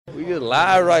nigga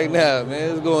live right now,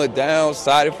 man. It's going down.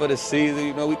 Excited for the season.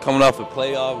 You know, we coming off a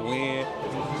playoff win.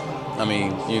 I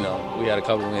mean, you know, we had a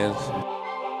couple wins.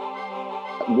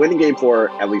 Winning game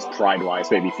 4, at least pride-wise,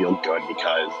 made me feel good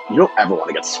because you don't ever want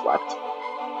to get swept.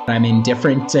 I'm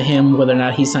indifferent to him whether or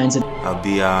not he signs it. I'll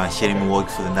be hitting Milwaukee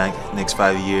for the next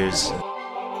 5 years.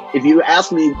 If you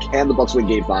ask me, can the Bucks win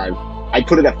game 5? I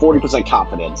put it at 40%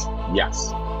 confidence.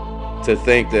 Yes. To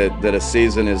think that a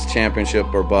season is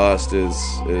championship or bust is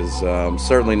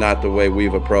certainly not the way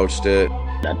we've approached it.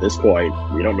 At this point,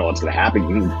 we don't know what's going to happen.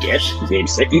 You can get game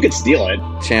 6. You can steal it.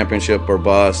 Championship or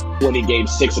bust. Winning game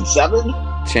 6 and 7.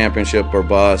 Championship or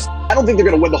bust. I don't think they're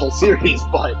going to win the whole series,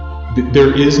 but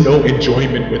there is no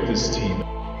enjoyment with this team.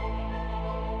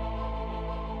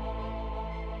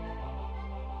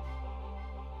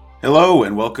 Hello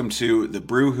and welcome to the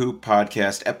Brew Hoop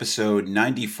Podcast, episode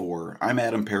 94. I'm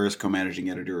Adam Paris, co-managing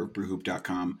editor of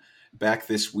BrewHoop.com, back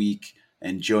this week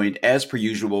and joined as per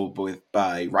usual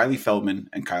by Riley Feldman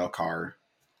and Kyle Carr.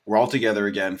 We're all together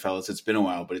again, fellas. It's been a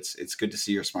while, but it's good to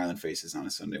see your smiling faces on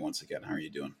a Sunday once again. How are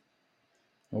you doing?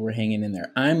 Well, we're hanging in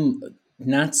there. I'm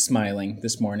not smiling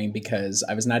this morning because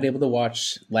I was not able to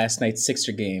watch last night's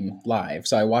Sixer game live.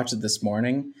 So I watched it this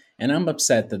morning, and I'm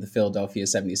upset that the Philadelphia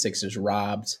 76ers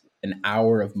robbed an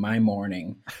hour of my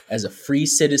morning as a free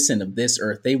citizen of this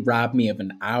earth. They robbed me of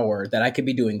an hour that I could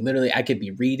be doing. Literally, I could be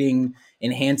reading,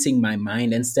 enhancing my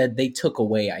mind. Instead, they took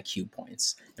away IQ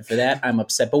points. And for that, I'm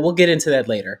upset. But we'll get into that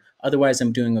later. Otherwise,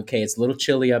 I'm doing okay. It's a little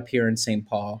chilly up here in St.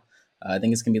 Paul. I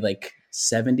think it's going to be like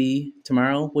 70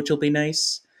 tomorrow, which will be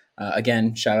nice.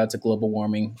 Again, shout out to global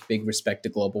warming. Big respect to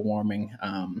global warming.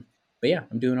 But yeah,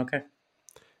 I'm doing okay.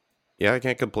 Yeah, I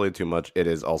can't complain too much. It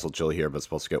is also chilly here, but it's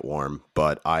supposed to get warm.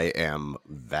 But I am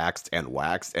vaxxed and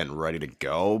waxed and ready to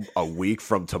go. A week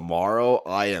from tomorrow,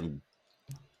 I am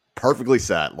perfectly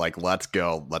set. Like, let's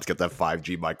go. Let's get that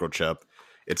 5G microchip.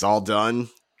 It's all done.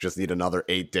 Just need another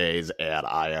 8 days, and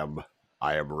I am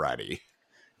ready.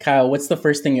 Kyle, what's the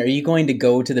first thing? Are you going to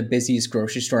go to the busiest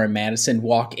grocery store in Madison,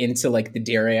 walk into like the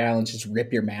dairy aisle and just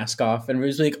rip your mask off? And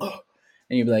everybody's like, oh.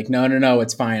 And you'd be like, no,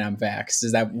 it's fine. I'm vaxxed.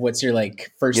 Is that what's your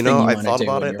like first thing you want to do? I thought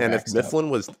about it, and if Mifflin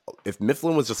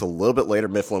was just a little bit later,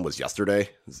 Mifflin was yesterday.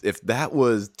 If that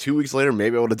was 2 weeks later,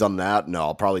 maybe I would have done that. No,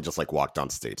 I'll probably just like walk down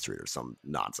State Street or some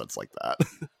nonsense like that.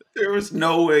 There was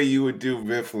no way you would do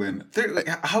Mifflin.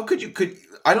 How could you?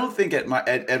 I don't think at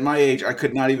my age I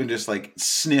could not even just like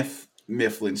sniff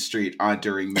Mifflin Street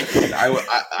during Mifflin.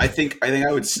 I think I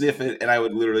would sniff it and I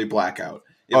would literally black out.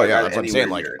 Oh yeah, that's what I'm saying.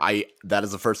 Like that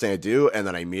is the first thing I do, and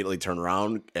then I immediately turn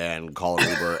around and call an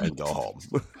Uber and go home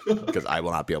because I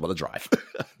will not be able to drive.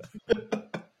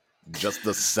 Just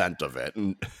the scent of it.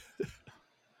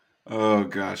 Oh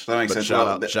gosh, that makes sense.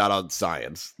 Shout out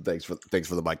science. Thanks for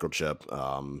the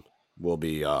microchip. We'll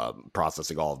be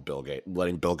processing all of Bill Gates,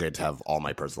 letting Bill Gates have all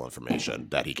my personal information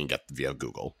that he can get via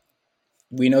Google.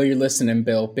 We know you're listening,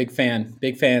 Bill. Big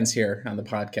fans here on the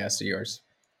podcast of yours.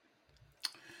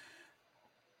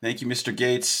 Thank you, Mr.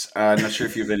 Gates. I'm not sure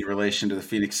if you have any relation to the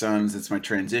Phoenix Suns. It's my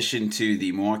transition to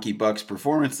the Milwaukee Bucks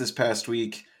performance this past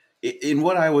week. In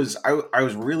what I was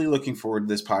really looking forward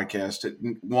to this podcast.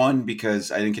 One,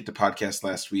 because I didn't get to podcast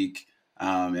last week,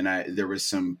 and there was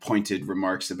some pointed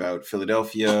remarks about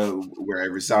Philadelphia, where I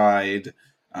reside.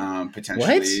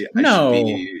 Potentially,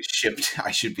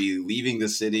 I should be leaving the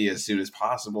city as soon as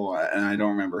possible, and I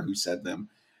don't remember who said them.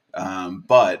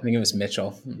 But I think it was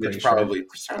Mitchell. It probably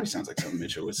sounds like something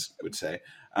Mitchell would say.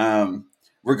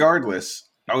 Regardless,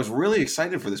 I was really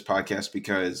excited for this podcast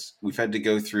because we've had to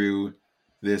go through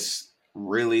this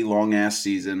really long ass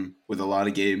season with a lot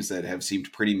of games that have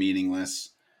seemed pretty meaningless.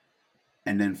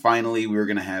 And then finally, we were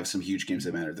going to have some huge games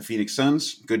that matter. The Phoenix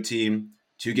Suns, good team,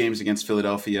 2 games against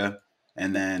Philadelphia,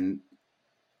 and then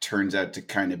turns out to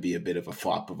kind of be a bit of a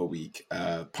flop of a week,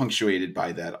 punctuated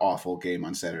by that awful game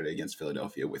on Saturday against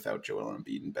Philadelphia without Joel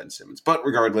Embiid and Ben Simmons. But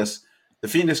regardless, the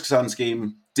Phoenix Suns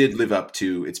game did live up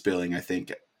to its billing, I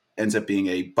think. Ends up being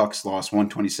a Bucks loss,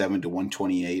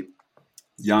 127-128.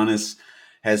 Giannis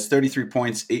has 33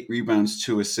 points, 8 rebounds,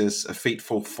 2 assists, a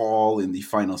fateful fall in the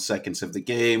final seconds of the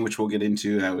game, which we'll get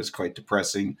into. That was quite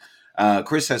depressing.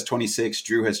 Chris has 26,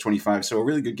 Drew has 25, so a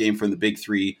really good game from the big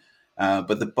three.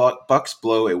 But the Bucks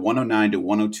blow a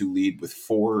 109-102 lead with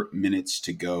 4 minutes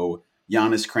to go.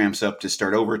 Giannis cramps up to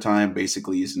start overtime,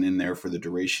 basically isn't in there for the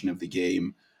duration of the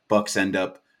game. Bucks end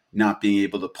up not being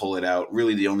able to pull it out.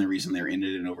 Really, the only reason they're in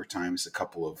it in overtime is a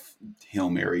couple of Hail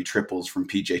Mary triples from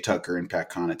PJ Tucker and Pat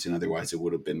Connaughton. Otherwise, it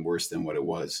would have been worse than what it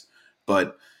was.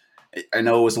 But I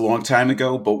know it was a long time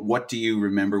ago, but what do you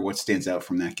remember? What stands out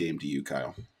from that game to you,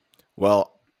 Kyle?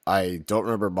 Well, I don't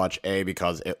remember much, A,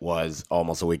 because it was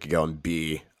almost a week ago, and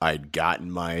B, I'd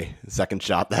gotten my second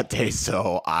shot that day,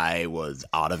 so I was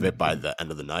out of it by the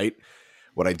end of the night.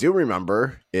 What I do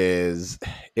remember is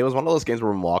it was one of those games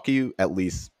where Milwaukee, at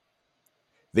least,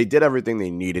 they did everything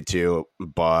they needed to,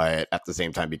 but at the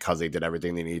same time, because they did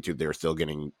everything they needed to, they were still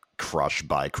getting crushed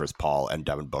by Chris Paul and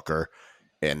Devin Booker.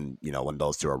 And, when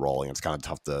those two are rolling, it's kind of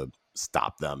tough to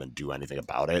stop them and do anything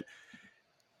about it.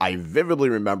 I vividly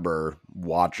remember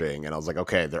watching, and I was like,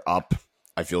 okay, they're up.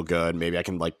 I feel good. Maybe I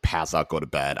can pass out, go to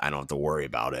bed. I don't have to worry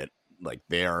about it.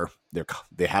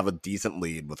 They have a decent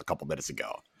lead with a couple minutes to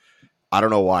go. I don't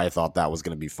know why I thought that was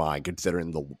going to be fine,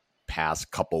 considering the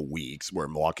past couple weeks where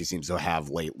Milwaukee seems to have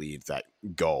late leads that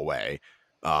go away.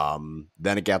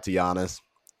 Then it got to Giannis.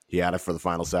 He had it for the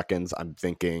final seconds. I'm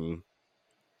thinking,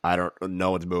 I don't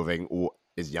know what's moving.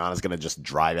 Is Giannis going to just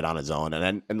drive it on his own?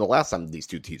 And the last time these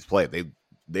two teams played,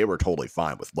 they were totally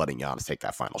fine with letting Giannis take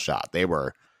that final shot. They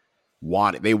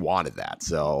wanted that.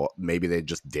 So maybe they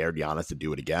just dared Giannis to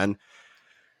do it again.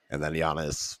 And then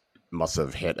Giannis must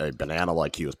have hit a banana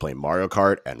like he was playing Mario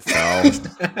Kart and fell.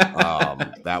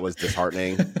 That was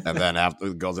disheartening. And then after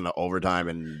it goes into overtime,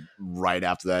 and right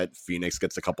after that, Phoenix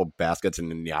gets a couple baskets,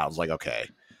 and then I was like, okay,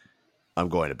 I'm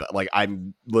going to bed.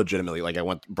 I'm legitimately I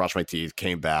went, brushed my teeth,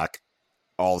 came back.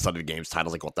 All of a sudden, the game's tied. I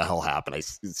was like, what the hell happened? I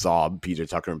saw PJ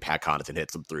Tucker and Pat Connaughton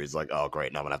hit some threes. Like, oh,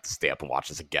 great. Now I'm going to have to stay up and watch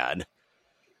this again.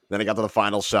 Then I got to the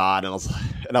final shot, and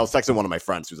I was texting one of my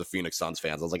friends who's a Phoenix Suns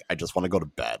fan. I was like, I just want to go to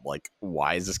bed.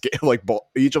 Why is this game?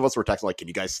 Each of us were texting, can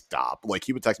you guys stop?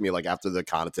 He would text me, after the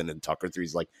Connaughton and Tucker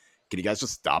threes, can you guys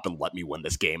just stop and let me win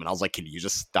this game? And I was like, can you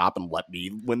just stop and let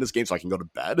me win this game so I can go to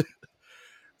bed?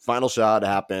 Final shot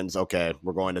happens. Okay,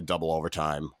 we're going to double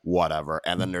overtime, whatever.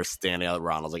 And then they're standing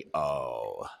around. I was like,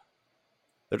 oh,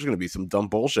 there's going to be some dumb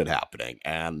bullshit happening.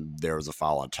 And there was a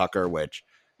foul on Tucker, which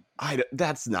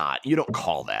that's not, you don't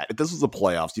call that. If this was the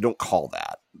playoffs, you don't call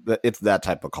that. It's that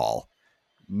type of call.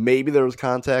 Maybe there was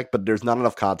contact, but there's not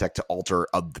enough contact to alter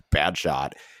a bad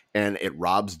shot. And it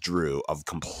robs Drew of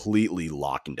completely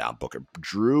locking down Booker.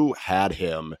 Drew had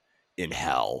him in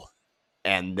hell.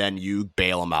 And then you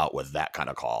bail him out with that kind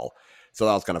of call. So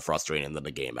that was kind of frustrating, and then the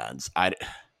game ends. I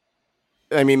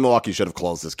mean, Milwaukee should have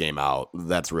closed this game out.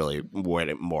 That's really what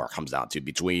it more comes down to,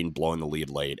 between blowing the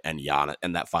lead late and Giannis,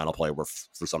 and that final play where,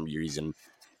 for some reason,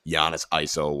 Giannis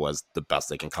ISO was the best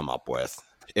they can come up with.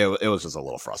 It was just a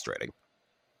little frustrating.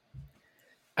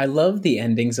 I love the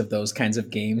endings of those kinds of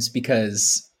games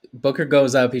because Booker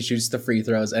goes up, he shoots the free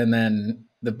throws, and then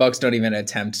the Bucks don't even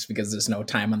attempt because there's no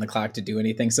time on the clock to do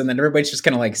anything. So then everybody's just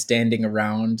kind of standing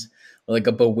around with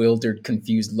a bewildered,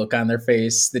 confused look on their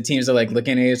face. The teams are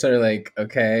looking at each other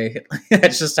okay,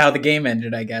 that's just how the game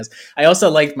ended, I guess. I also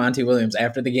liked Monty Williams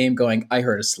after the game going, I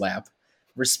heard a slap.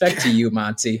 Respect to you,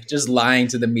 Monty. Just lying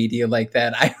to the media like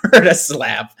that. I heard a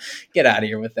slap. Get out of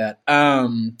here with that.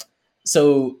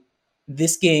 So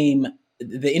this game,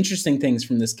 the interesting things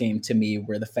from this game to me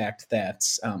were the fact that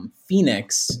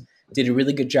Phoenix did a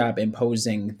really good job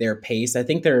imposing their pace. I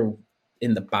think they're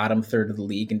in the bottom third of the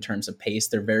league in terms of pace.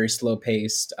 They're very slow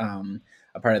paced.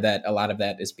 A part of that, a lot of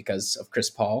that is because of Chris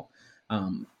Paul.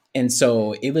 And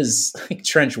so it was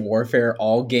trench warfare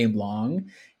all game long.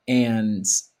 And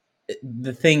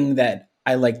the thing that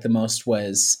I liked the most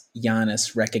was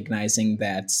Giannis recognizing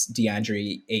that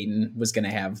DeAndre Ayton was going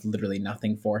to have literally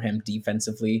nothing for him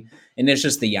defensively. And it's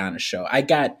just the Giannis show. I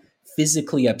got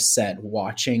physically upset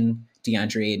watching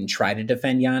DeAndre Ayton try to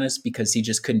defend Giannis because he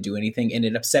just couldn't do anything. And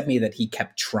it upset me that he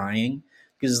kept trying,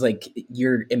 because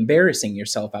you're embarrassing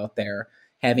yourself out there,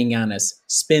 having Giannis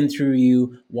spin through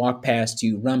you, walk past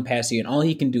you, run past you, and all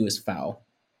he can do is foul.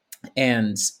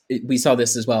 And we saw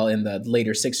this as well in the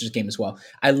later Sixers game as well.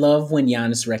 I love when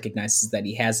Giannis recognizes that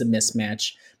he has a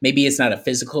mismatch. Maybe it's not a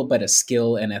physical, but a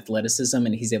skill and athleticism,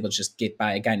 and he's able to just get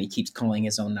by a guy, and he keeps calling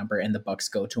his own number, and the Bucks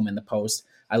go to him in the post.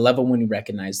 I love it when you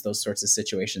recognize those sorts of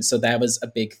situations. So that was a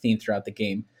big theme throughout the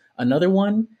game. Another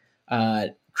one,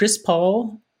 Chris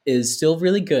Paul is still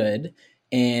really good.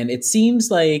 And it seems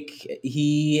like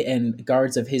he and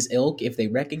guards of his ilk, if they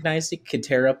recognized it, could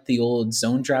tear up the old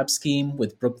zone drop scheme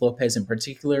with Brook Lopez in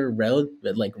particular,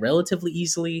 relatively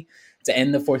easily to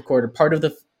end the fourth quarter. Part of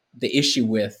the issue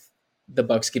with the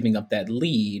Bucks giving up that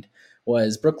lead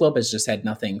was Brook Lopez just had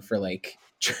nothing for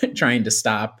trying to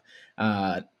stop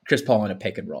Chris Paul in a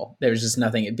pick and roll. There was just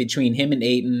nothing between him and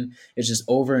Ayton. It's just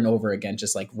over and over again,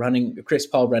 just running, Chris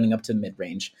Paul running up to mid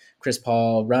range, Chris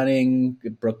Paul running,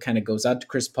 Brook kind of goes out to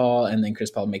Chris Paul, and then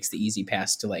Chris Paul makes the easy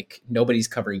pass to nobody's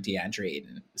covering DeAndre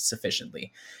Ayton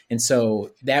sufficiently. And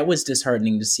so that was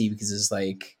disheartening to see, because it's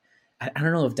I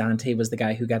don't know if Dante was the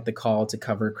guy who got the call to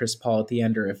cover Chris Paul at the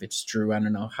end, or if it's Drew. I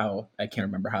don't know I can't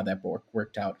remember how that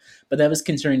worked out. But that was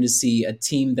concerning to see a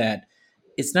team that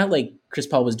it's not like Chris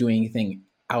Paul was doing anything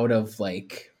out of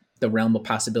like the realm of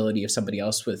possibility of somebody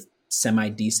else with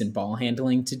semi-decent ball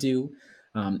handling to do.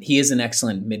 He is an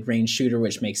excellent mid-range shooter,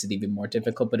 which makes it even more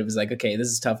difficult. But it was like, okay, this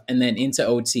is tough. And then into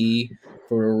OT,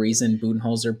 for a reason,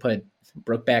 Budenholzer put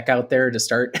Brook back out there to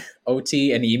start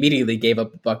OT, and he immediately gave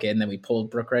up a bucket, and then we pulled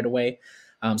Brook right away.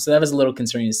 So that was a little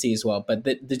concerning to see as well. But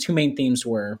the two main themes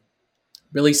were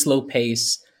really slow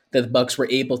pace that the Bucks were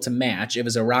able to match. It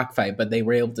was a rock fight, but they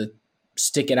were able to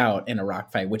stick it out in a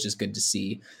rock fight, which is good to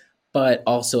see. But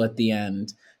also at the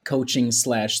end, coaching /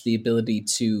 the ability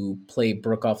to play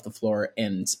Brook off the floor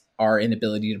and our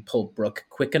inability to pull Brook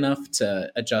quick enough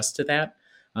to adjust to that.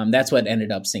 That's what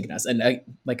ended up sinking us. And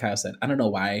like Kyle said, I don't know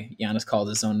why Giannis called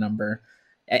his own number.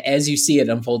 As you see it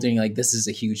unfolding, like, this is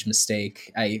a huge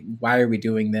mistake. Why are we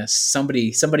doing this?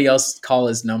 Somebody else call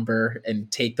his number and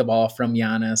take the ball from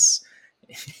Giannis.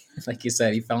 Like you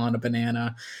said, he fell on a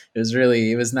banana.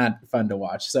 It was not fun to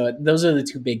watch. So those are the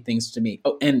two big things to me.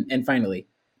 Oh, and finally,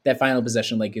 that final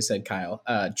possession, like you said, Kyle,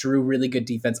 Drew, really good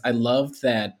defense. I loved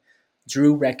that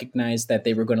Drew recognized that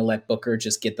they were going to let Booker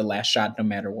just get the last shot no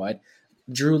matter what.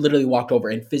 Drew literally walked over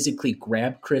and physically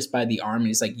grabbed Chris by the arm. And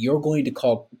he's like, you're going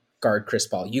to guard Chris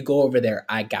Paul. You go over there.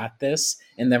 I got this.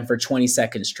 And then for 20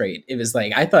 seconds straight, it was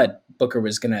like, I thought Booker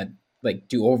was going to like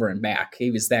do over and back.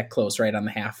 He was that close right on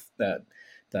the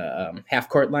half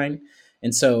court line.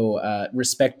 And so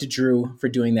respect to Drew for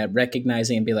doing that,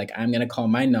 recognizing and be like, I'm going to call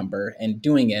my number, and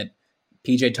doing it.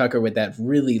 PJ Tucker with that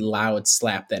really loud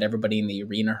slap that everybody in the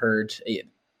arena heard.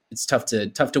 It's tough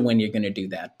to win. You're going to do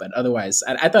that. But otherwise,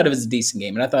 I thought it was a decent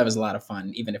game, and I thought it was a lot of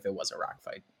fun, even if it was a rock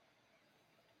fight.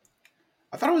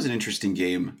 I thought it was an interesting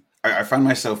game. I find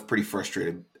myself pretty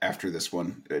frustrated after this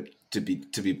one, to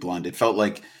be blunt. It felt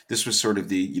like this was sort of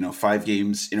the 5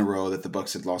 games in a row that the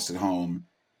Bucks had lost at home.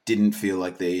 Didn't feel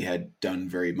like they had done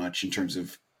very much in terms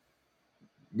of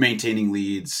maintaining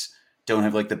leads. Don't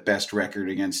have like the best record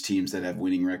against teams that have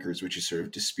winning records, which is sort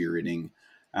of dispiriting.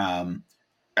 The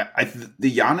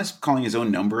Giannis calling his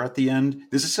own number at the end,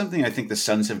 this is something I think the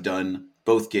Suns have done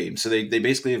both games. So they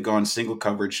basically have gone single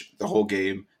coverage the whole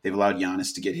game. They've allowed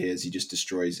Giannis to get his. He just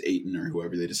destroys Ayton or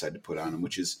whoever they decide to put on him,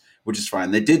 which is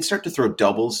fine. They did start to throw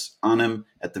doubles on him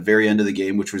at the very end of the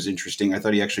game, which was interesting. I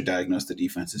thought he actually diagnosed the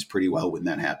defenses pretty well when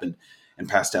that happened and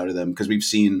passed out of them, because we've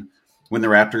seen when the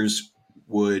Raptors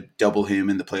would double him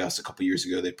in the playoffs a couple years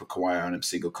ago, they'd put Kawhi on him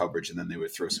single coverage, and then they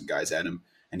would throw some guys at him,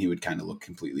 and he would kind of look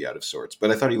completely out of sorts. But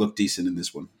I thought he looked decent in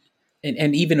this one.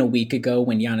 And even a week ago,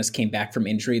 when Giannis came back from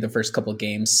injury, the first couple of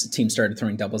games, teams started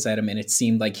throwing doubles at him, and it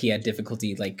seemed like he had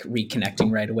difficulty like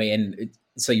reconnecting right away. And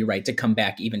so you're right, to come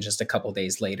back even just a couple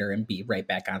days later and be right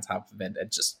back on top of it,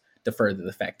 and just to further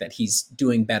the fact that he's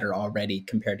doing better already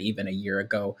compared to even a year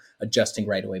ago, adjusting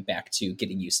right away back to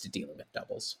getting used to dealing with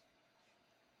doubles.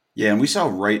 Yeah, and we saw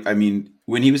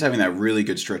when he was having that really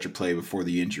good stretch of play before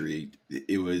the injury,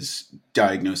 it was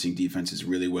diagnosing defenses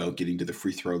really well, getting to the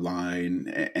free throw line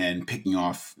and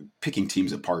picking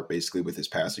teams apart basically with his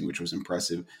passing, which was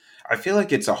impressive. I feel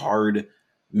like it's a hard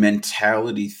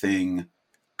mentality thing,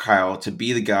 Kyle, to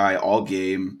be the guy all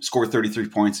game, score 33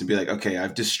 points and be like, okay,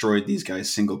 I've destroyed these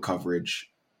guys single coverage.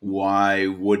 Why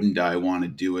wouldn't I want to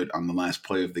do it on the last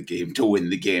play of the game to win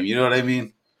the game? You know what I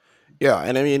mean? Yeah,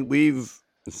 and I mean, we've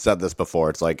said this before.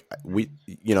 It's like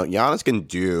Giannis can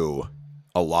do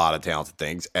a lot of talented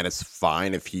things, and it's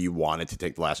fine if he wanted to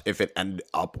take the last, if it ended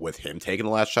up with him taking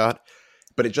the last shot.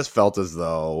 But it just felt as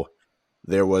though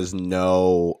there was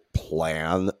no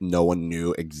plan. No one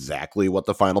knew exactly what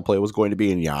the final play was going to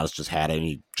be, and Giannis just had it, and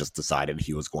he just decided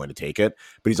he was going to take it.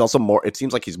 But he's also it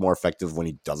seems like he's more effective when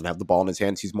he doesn't have the ball in his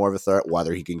hands. He's more of a threat,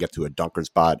 whether he can get to a dunker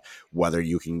spot, whether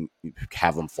you can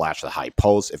have him flash the high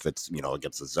post if it's,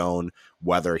 against the zone,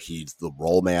 whether he's the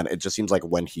roll man. It just seems like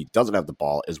when he doesn't have the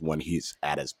ball is when he's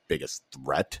at his biggest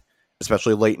threat,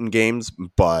 especially late in games.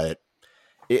 But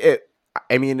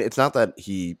it's not that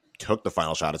he took the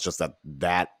final shot. It's just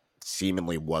that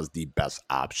seemingly was the best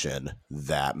option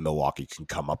that Milwaukee can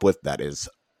come up with. That is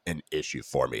an issue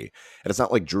for me. And it's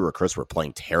not like Drew or Chris were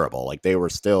playing terrible. Like, they were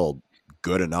still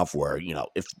good enough where,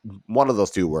 if one of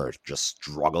those two were just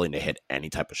struggling to hit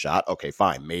any type of shot, okay,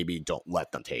 fine. Maybe don't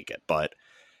let them take it. But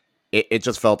it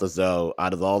just felt as though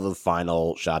out of all the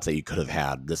final shots that you could have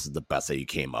had, this is the best that you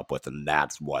came up with. And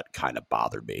that's what kind of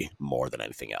bothered me more than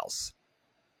anything else.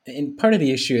 And part of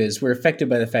the issue is we're affected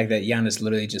by the fact that Giannis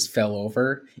literally just fell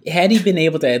over. Had he been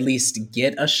able to at least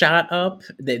get a shot up,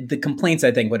 the complaints,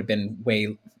 I think, would have been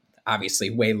way obviously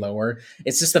way lower.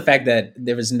 It's just the fact that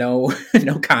there was no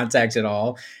no contact at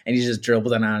all, and he just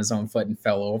dribbled it on his own foot and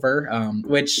fell over,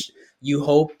 which you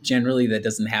hope generally that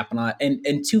doesn't happen a lot.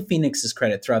 And to Phoenix's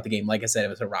credit, throughout the game, like I said, it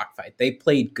was a rock fight. They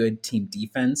played good team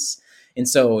defense, and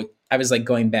so I was like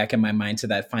going back in my mind to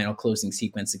that final closing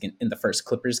sequence again in the first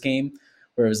Clippers game,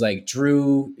 where it was like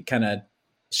Drew kind of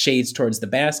shades towards the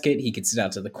basket. He gets it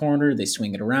out to the corner. They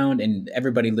swing it around, and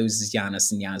everybody loses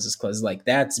Giannis, and Giannis is close. Like,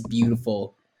 that's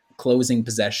beautiful closing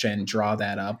possession. Draw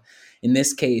that up. In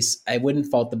this case, I wouldn't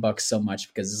fault the Bucks so much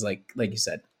because it's like you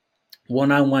said,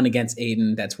 one-on-one against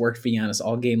Aiden. That's worked for Giannis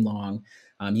all game long.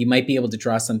 You might be able to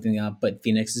draw something up, but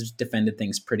Phoenix has defended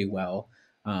things pretty well.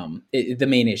 The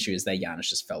main issue is that Giannis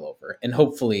just fell over, and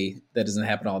hopefully that doesn't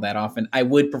happen all that often. I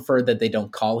would prefer that they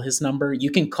don't call his number. You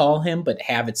can call him, but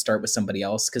have it start with somebody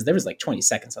else, because there was like 20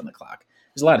 seconds on the clock.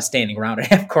 There's a lot of standing around at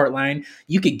half court line.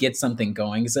 You could get something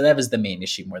going. So that was the main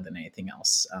issue more than anything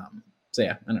else. So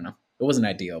yeah, I don't know. It wasn't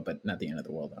ideal, but not the end of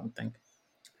the world, I don't think.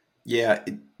 Yeah.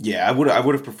 I would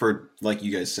have preferred, like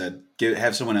you guys said,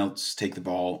 have someone else take the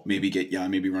ball, maybe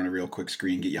run a real quick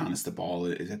screen, get Giannis the ball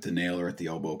at the nail or at the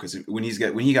elbow, because when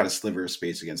he got a sliver of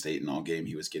space against Ayton all game,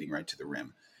 he was getting right to the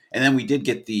rim. And then we did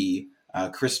get the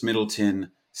Chris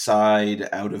Middleton side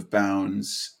out of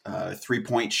bounds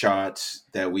 3-point shot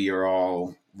that we are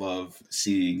all love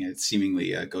seeing. It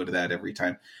seemingly go to that every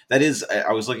time. That is,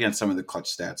 I was looking at some of the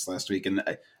clutch stats last week, and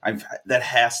that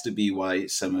has to be why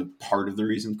part of the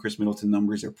reason Chris Middleton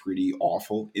numbers are pretty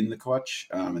awful in the clutch,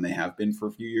 and they have been for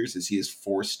a few years, is he is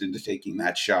forced into taking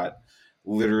that shot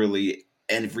literally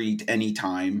any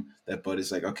time that Bud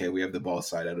is like, okay, we have the ball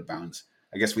side out of bounds.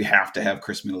 I guess we have to have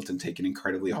Chris Middleton take an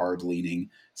incredibly hard leaning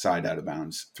side out of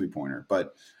bounds 3-pointer.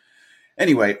 But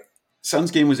anyway,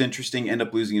 Suns game was interesting. End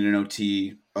up losing in an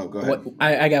OT. Oh, go ahead.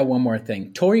 I got one more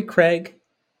thing. Torrey Craig,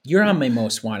 you're on my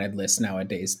most wanted list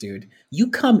nowadays, dude. You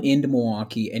come into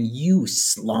Milwaukee and you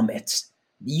slum it.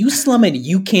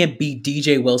 You can't beat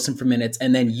DJ Wilson for minutes,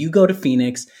 and then you go to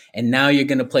Phoenix, and now you're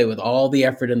going to play with all the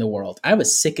effort in the world. I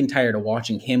was sick and tired of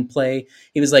watching him play.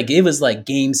 It was like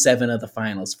game 7 of the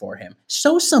finals for him.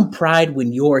 Show some pride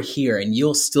when you're here, and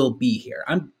you'll still be here.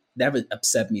 That would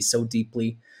upset me so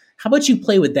deeply. How about you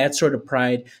play with that sort of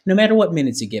pride, no matter what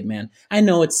minutes you get, man? I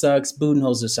know it sucks.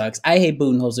 Budenholzer sucks. I hate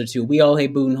Budenholzer too. We all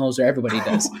hate Budenholzer. Everybody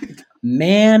does.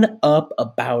 Man up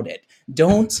about it.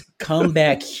 Don't come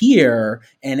back here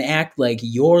and act like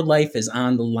your life is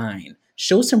on the line.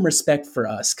 Show some respect for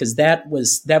us, because that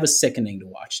was sickening to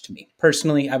watch to me.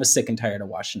 Personally, I was sick and tired of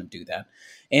watching him do that.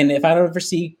 And if I don't ever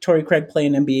see Torrey Craig play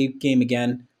an NBA game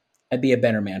again, I'd be a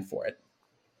better man for it.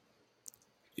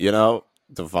 You know,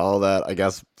 to follow that, I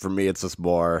guess for me it's just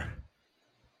more,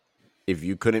 if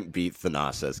you couldn't beat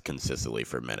Thanasis consistently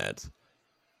for minutes,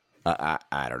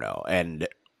 I don't know. And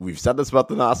we've said this about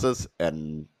Thanasis,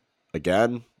 and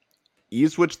again, you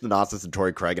switch Thanasis and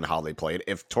Torrey Craig and how they played.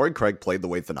 If Torrey Craig played the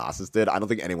way Thanasis did, I don't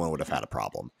think anyone would have had a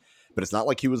problem. But it's not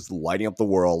like he was lighting up the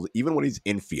world, even when he's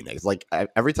in Phoenix. Like,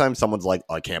 every time someone's like,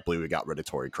 oh, I can't believe we got rid of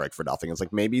Torrey Craig for nothing, it's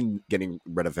like, maybe getting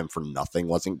rid of him for nothing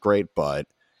wasn't great, but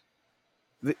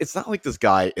it's not like this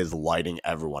guy is lighting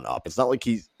everyone up. It's not like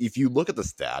if you look at the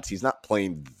stats, he's not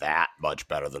playing that much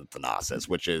better than Thanasis,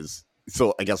 which is,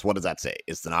 so I guess what does that say?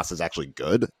 Is Thanasis actually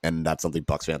good? And that's something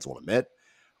Bucks fans will admit.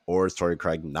 Or is Torrey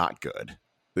Craig not good?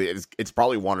 It's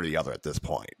probably one or the other at this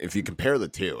point. If you compare the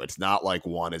two, it's not like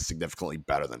one is significantly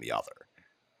better than the other.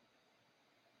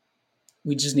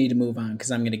 We just need to move on,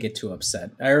 because I'm going to get too upset.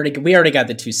 We already got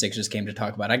the 2 Sixers game to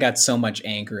talk about. I got so much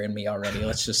anger in me already.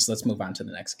 Let's move on to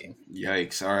the next game.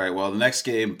 Yikes. All right. Well, the next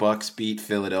game, Bucks beat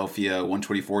Philadelphia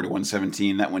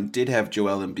 124-117. That one did have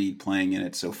Joel Embiid playing in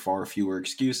it, so far fewer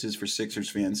excuses for Sixers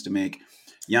fans to make.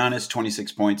 Giannis,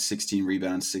 26 points, 16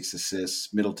 rebounds, 6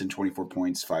 assists. Middleton, 24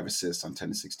 points, 5 assists on 10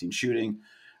 to 16 shooting.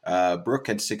 Brooke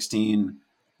had 16.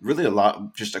 Really a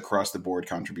lot just across the board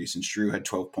contributions. Drew had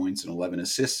 12 points and 11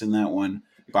 assists in that one.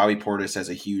 Bobby Portis has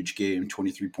a huge game,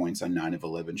 23 points on 9 of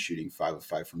 11 shooting, 5 of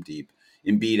 5 from deep.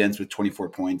 Embiid ends with 24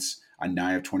 points on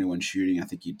 9 of 21 shooting. I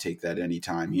think you'd take that any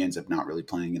time. He ends up not really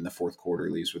playing in the fourth quarter,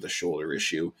 leaves with a shoulder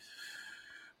issue.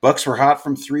 Bucks were hot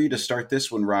from 3 to start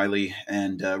this one, Riley,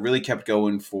 and really kept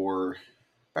going for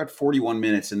about 41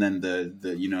 minutes, and then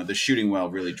the shooting well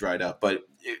really dried up. But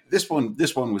this one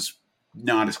was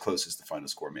not as close as the final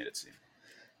score made it seem.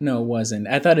 No, it wasn't.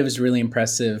 I thought it was really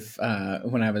impressive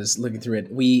when I was looking through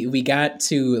it. We got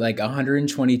to like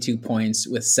 122 points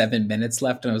with 7 minutes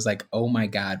left, and I was like, oh my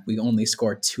God, we only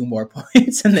scored 2 more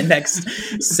points in the next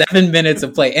 7 minutes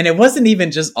of play. And it wasn't even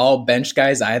just all bench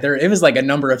guys either. It was like a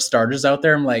number of starters out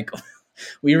there. I'm like,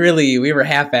 we were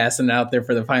half-assing out there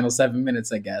for the final 7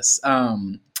 minutes, I guess.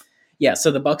 Yeah,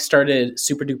 so the Bucks started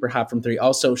super duper hot from three.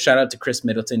 Also, shout out to Chris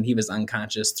Middleton. He was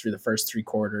unconscious through the first three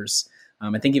quarters.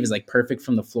 I think he was like perfect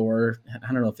from the floor.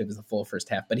 I don't know if it was the full first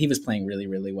half, but he was playing really,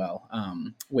 really well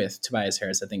with Tobias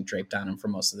Harris, I think, draped on him for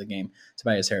most of the game.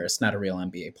 Tobias Harris, not a real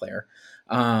NBA player.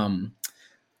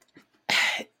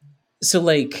 So,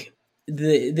 like,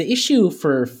 the issue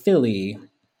for Philly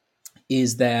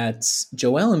is that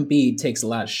Joel Embiid takes a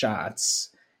lot of shots,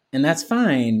 and that's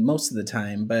fine most of the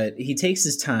time, but he takes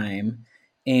his time,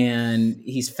 and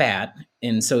he's fat,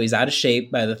 and so he's out of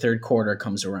shape by the third quarter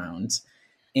comes around.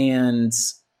 And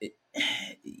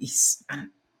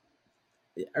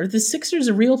are the Sixers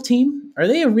a real team? Are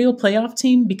they a real playoff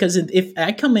team? Because if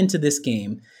I come into this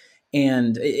game,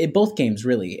 and both games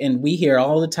really, and we hear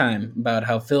all the time about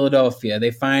how Philadelphia,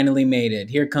 they finally made it.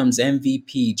 Here comes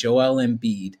MVP Joel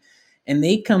Embiid. And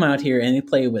they come out here and they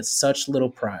play with such little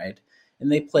pride,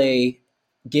 and they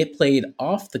get played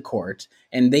off the court,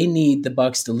 and they need the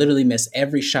Bucks to literally miss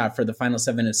every shot for the final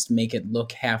 7 minutes to make it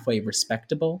look halfway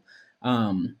respectable.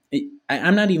 I'm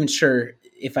not even sure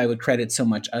if I would credit so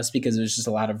much us, because there's just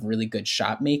a lot of really good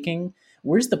shot making.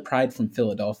 Where's the pride from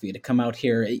Philadelphia to come out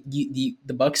here? The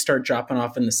Bucks start dropping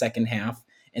off in the second half,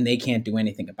 and they can't do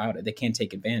anything about it. They can't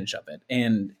take advantage of it.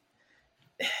 And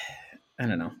I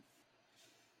don't know.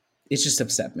 It's just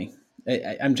upset me.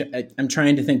 I'm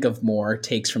trying to think of more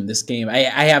takes from this game. I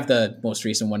have the most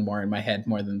recent one more in my head,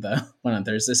 more than the one on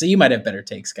Thursday. So you might have better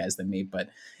takes, guys, than me. But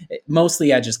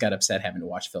mostly I just got upset having to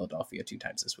watch Philadelphia 2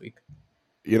 times this week.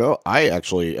 You know, I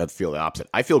actually feel the opposite.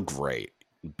 I feel great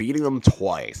beating them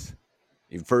twice.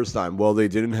 First time, well, they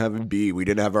didn't have Embiid. We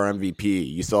didn't have our MVP.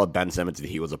 You saw Ben Simmons,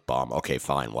 he was a bum. Okay,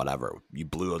 fine, whatever. You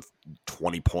blew a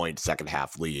 20-point second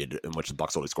half lead in which the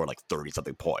Bucks only scored like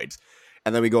 30-something points.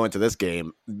 And then we go into this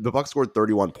game. The Bucks scored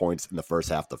 31 points in the first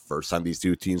half the first time these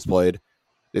two teams played.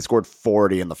 They scored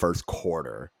 40 in the first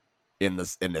quarter in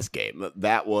this game.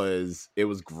 It was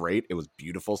great. It was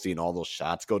beautiful seeing all those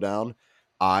shots go down.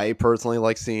 I personally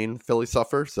like seeing Philly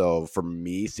suffer. So for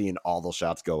me, seeing all those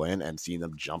shots go in and seeing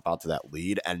them jump out to that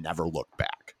lead and never look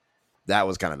back, that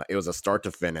was it was a start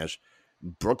to finish.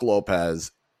 Brook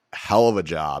Lopez, hell of a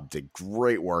job, did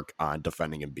great work on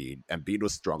defending Embiid. Embiid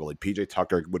was struggling. PJ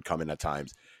Tucker would come in at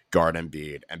times, guard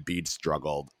Embiid. Embiid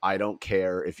struggled. I don't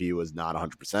care if he was not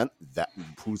 100%.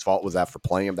 Whose fault was that for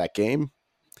playing him that game?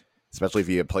 Especially if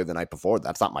he had played the night before.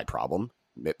 That's not my problem.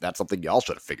 That's something y'all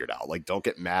should have figured out. Like, don't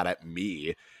get mad at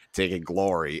me taking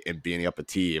glory in beating up a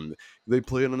team. They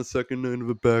played on the second night of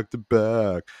a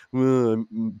back-to-back.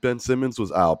 Ben Simmons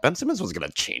was out. Ben Simmons wasn't going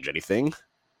to change anything.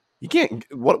 You can't.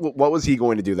 What was he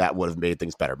going to do that would have made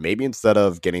things better? Maybe instead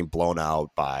of getting blown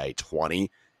out by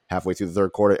 20 halfway through the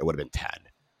third quarter, it would have been 10.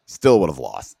 Still would have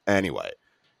lost. Anyway,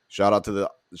 shout out to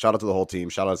the whole team.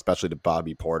 Shout out especially to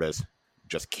Bobby Portis.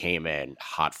 Just came in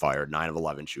hot fire, 9 of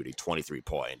 11 shooting, 23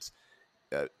 points.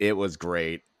 It was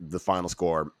great. The final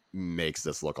score makes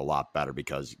this look a lot better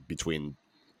because between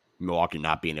Milwaukee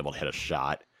not being able to hit a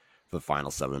shot for the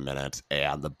final 7 minutes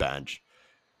and the bench,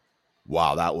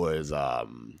 wow, that was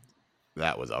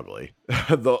ugly.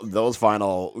 those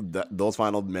final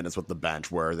minutes with the bench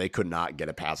where they could not get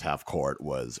it past half court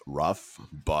was rough.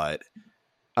 But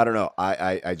I don't know.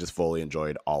 I just fully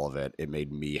enjoyed all of it. It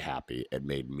made me happy. It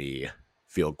made me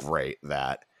feel great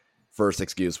that. First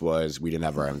excuse was we didn't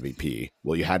have our MVP.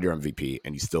 Well, you had your MVP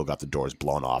and you still got the doors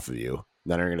blown off of you.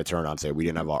 Then you're going to turn on and say we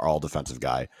didn't have our all-defensive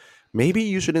guy. Maybe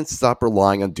you shouldn't stop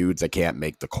relying on dudes that can't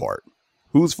make the court.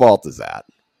 Whose fault is that?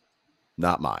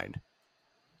 Not mine.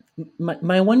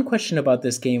 My one question about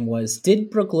this game was, did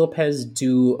Brook Lopez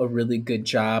do a really good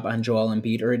job on Joel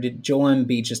Embiid, or did Joel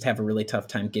Embiid just have a really tough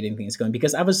time getting things going?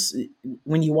 Because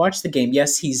when you watch the game,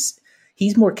 yes, he's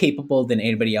more capable than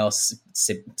anybody else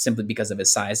simply because of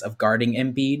his size of guarding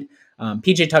Embiid.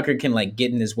 PJ Tucker can like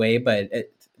get in his way, but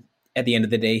at the end of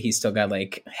the day, he's still got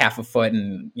like half a foot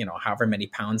and, however many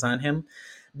pounds on him.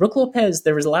 Brook Lopez,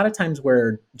 there was a lot of times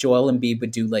where Joel Embiid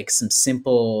would do like some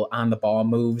simple on the ball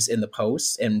moves in the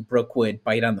post, and Brook would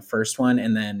bite on the first one.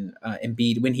 And then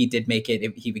Embiid, when he did make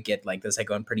it, he would get like this, like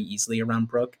going pretty easily around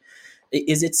Brook.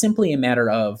 Is it simply a matter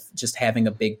of just having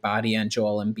a big body on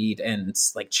Joel Embiid and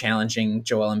like challenging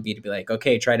Joel Embiid to be like,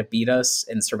 okay, try to beat us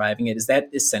and surviving it? Is that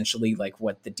essentially like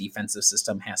what the defensive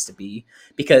system has to be?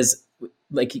 Because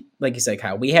like you said,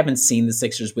 Kyle, we haven't seen the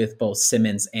Sixers with both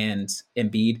Simmons and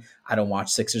Embiid. I don't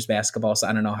watch Sixers basketball, so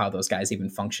I don't know how those guys even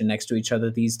function next to each other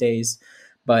these days.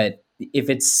 But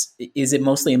is it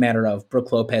mostly a matter of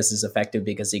Brook Lopez is effective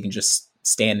because he can just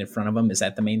stand in front of him? Is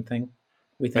that the main thing?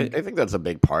 I think that's a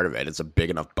big part of it. It's a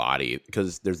big enough body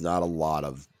because there's not a lot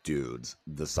of dudes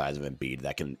the size of Embiid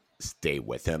that can stay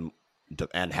with him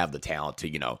and have the talent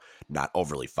to, not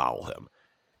overly foul him.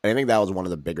 And I think that was one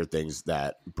of the bigger things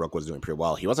that Brook was doing pretty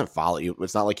well. He wasn't fouling.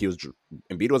 It's not like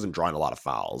Embiid wasn't drawing a lot of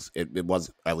fouls. It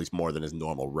was at least more than his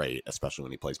normal rate, especially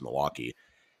when he plays Milwaukee.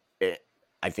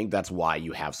 I think that's why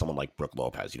you have someone like Brook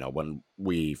Lopez. When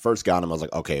we first got him, I was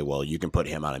like, okay, well, you can put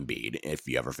him on Embiid if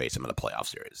you ever face him in a playoff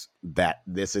series.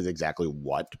 This is exactly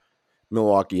what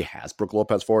Milwaukee has Brook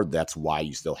Lopez for. That's why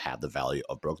you still have the value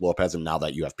of Brook Lopez. And now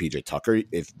that you have PJ Tucker,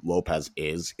 if Lopez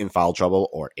is in foul trouble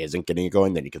or isn't getting it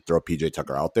going, then you can throw PJ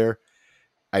Tucker out there.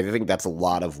 I think that's a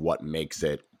lot of what makes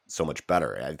it so much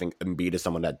better. I think Embiid is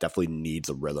someone that definitely needs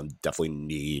a rhythm, definitely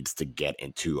needs to get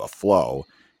into a flow.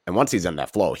 And once he's in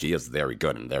that flow, he is very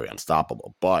good and very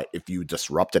unstoppable. But if you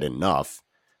disrupt it enough,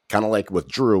 kind of like with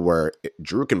Drew, where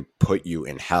Drew can put you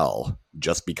in hell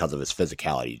just because of his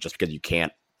physicality, just because you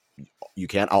can't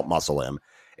outmuscle him,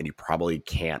 and you probably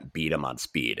can't beat him on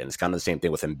speed. And it's kind of the same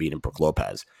thing with Embiid and Brook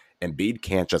Lopez. Embiid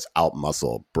can't just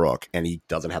outmuscle Brook, and he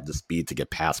doesn't have the speed to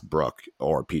get past Brook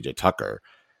or PJ Tucker.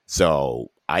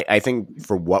 So I think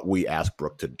for what we asked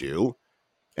Brook to do,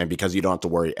 and because you don't have to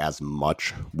worry as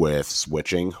much with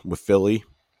switching with Philly,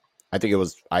 I think it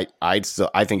was I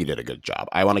think he did a good job.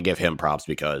 I want to give him props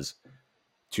because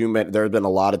there have been a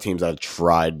lot of teams that have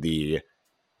tried the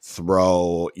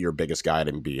throw your biggest guy at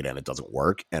Embiid and it doesn't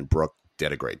work, and Brook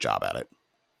did a great job at it.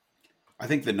 I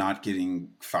think the not getting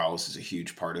fouls is a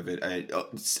huge part of it.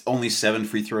 Only 7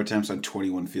 free throw attempts on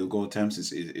 21 field goal attempts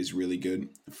is really good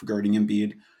regarding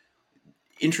Embiid.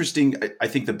 Interesting. I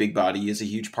think the big body is a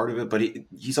huge part of it, but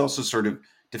he's also sort of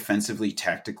defensively,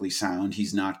 tactically sound.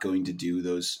 He's not going to do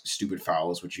those stupid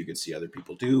fouls, which you could see other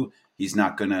people do. He's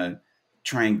not going to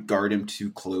try and guard him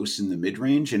too close in the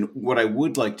mid-range. And what I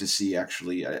would like to see,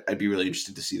 actually, I'd be really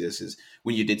interested to see this, is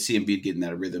when you did see Embiid get in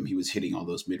that rhythm, he was hitting all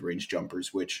those mid-range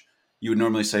jumpers, which you would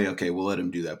normally say, okay, we'll let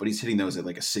him do that. But he's hitting those at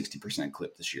like a 60%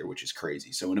 clip this year, which is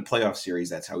crazy. So in a playoff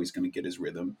series, that's how he's going to get his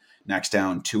rhythm. Knocks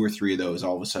down 2 or 3 of those,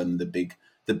 all of a sudden the big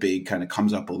kind of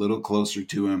comes up a little closer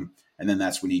to him, and then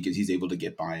that's when he's able to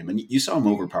get by him. And you saw him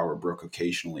overpower Brook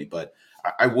occasionally, but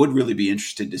I would really be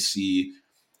interested to see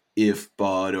if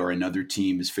Bud or another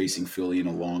team is facing Philly in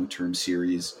a long-term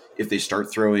series, if they start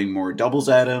throwing more doubles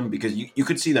at him, because you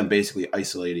could see them basically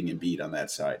isolating Embiid on that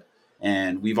side.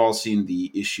 And we've all seen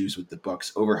the issues with the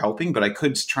Bucks overhelping, but I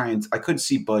could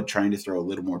see Bud trying to throw a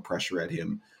little more pressure at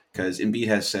him, because Embiid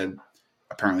has said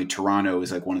apparently Toronto is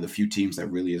like one of the few teams that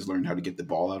really has learned how to get the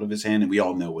ball out of his hand, and we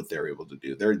all know what they're able to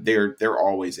do. They're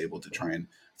always able to try and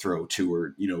throw 2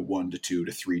 or 1 to 2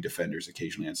 to 3 defenders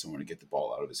occasionally on someone to get the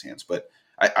ball out of his hands. But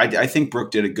I think Brook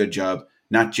did a good job,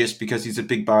 not just because he's a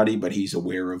big body, but he's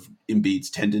aware of Embiid's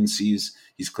tendencies.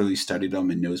 He's clearly studied them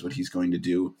and knows what he's going to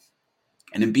do.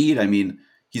 And Embiid, I mean,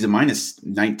 he's a minus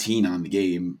 19 on the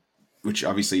game, which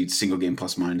obviously single game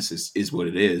plus minus is what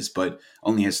it is, but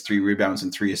only has 3 rebounds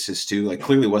and 3 assists too. Like,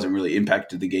 clearly wasn't really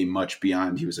impacted the game much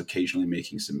beyond he was occasionally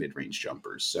making some mid-range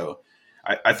jumpers. So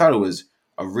I thought it was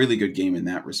a really good game in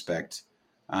that respect.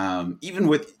 Even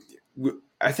with,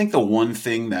 I think the one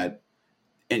thing that,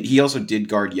 and he also did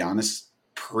guard Giannis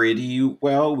pretty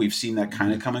well. We've seen that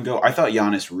kind of come and go. I thought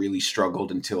Giannis really struggled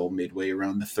until midway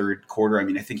around the third quarter. I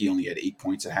mean, I think he only had 8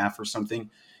 points at half or something,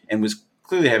 and was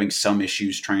clearly having some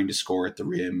issues trying to score at the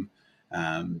rim.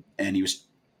 And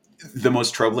the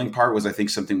most troubling part was, I think,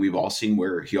 something we've all seen,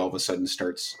 where he all of a sudden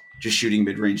starts just shooting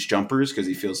mid-range jumpers because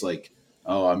he feels like,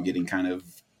 oh, I'm getting kind of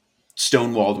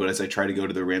stonewalled, but as I try to go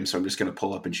to the rim, so I'm just going to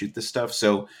pull up and shoot this stuff.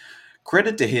 So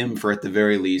credit to him for, at the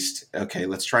very least, okay,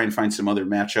 let's try and find some other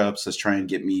matchups. Let's try and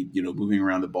get me, moving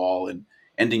around the ball, and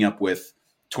ending up with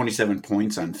 27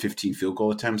 points on 15 field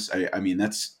goal attempts. I mean,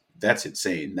 that's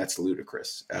insane. That's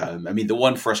ludicrous. I mean, the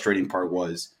one frustrating part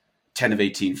was 10 of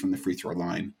 18 from the free throw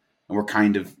line. And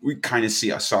we kind of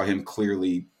saw him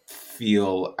clearly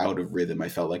feel out of rhythm, I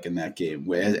felt like, in that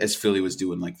game, as Philly was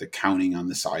doing like the counting on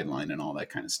the sideline and all that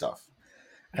kind of stuff.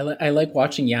 I like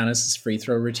watching Giannis's free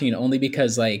throw routine only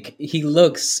because, like, he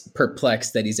looks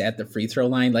perplexed that he's at the free throw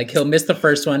line. Like, he'll miss the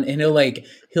first one and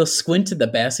he'll squint to the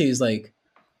basket. He's like,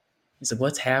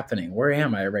 what's happening? Where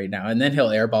am I right now? And then he'll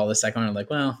airball the second one. I'm like,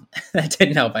 well, that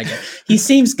didn't help, I guess. He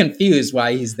seems confused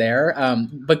why he's there.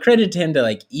 But credit to him to,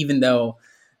 like, even though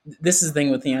this is the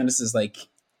thing with Giannis is, like,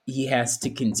 he has to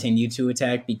continue to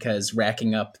attack because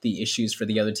racking up the issues for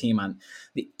the other team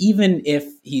even if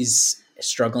he's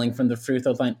struggling from the free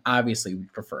throw line, obviously we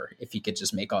prefer if he could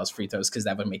just make all his free throws, because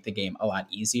that would make the game a lot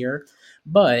easier.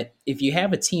 But if you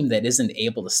have a team that isn't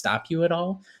able to stop you at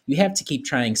all, you have to keep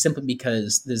trying, simply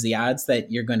because there's the odds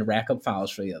that you're going to rack up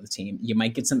fouls for the other team. You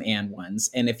might get some and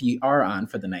ones. And if you are on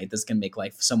for the night, that's going to make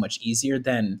life so much easier.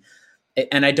 Then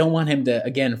and I don't want him to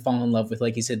again fall in love with,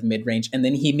 like you said, the mid range. And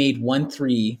then he made 1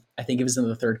 3. I think it was in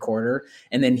the third quarter,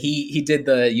 and then he did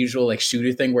the usual like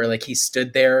shooter thing where like he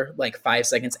stood there like 5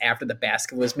 seconds after the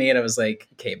basket was made. I was like,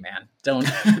 okay, man,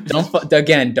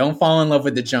 don't fall in love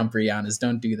with the jumper, Giannis.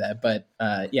 Don't do that. But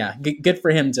yeah, good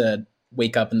for him to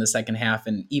wake up in the second half,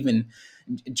 and even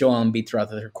Joel Embiid throughout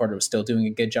the third quarter was still doing a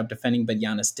good job defending, but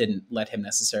Giannis didn't let him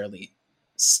necessarily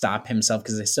stop himself,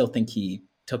 because I still think he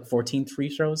took 14 free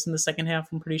throws in the second half,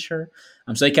 I'm pretty sure.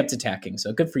 So he kept attacking.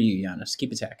 So good for you, Giannis.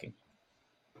 Keep attacking.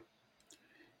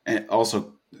 And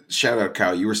also, shout out,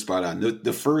 Kyle, you were spot on.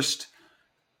 The first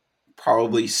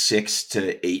probably 6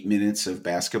 to 8 minutes of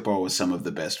basketball was some of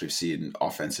the best we've seen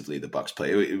offensively the Bucks play.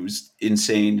 It was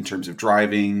insane in terms of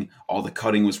driving. All the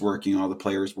cutting was working. All the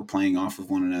players were playing off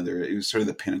of one another. It was sort of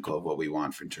the pinnacle of what we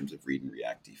want in terms of read and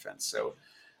react defense. So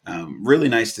really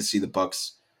nice to see the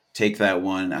Bucks take that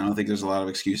one. I don't think there's a lot of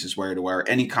excuses wire to wire.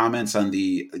 Any comments on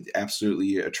the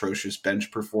absolutely atrocious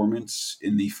bench performance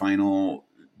in the final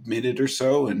minute or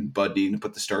so, and Bud needing to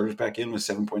put the starters back in with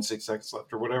 7.6 seconds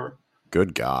left or whatever?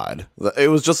 Good God. It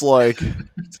was just like,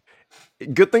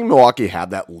 good thing Milwaukee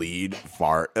had that lead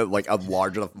like a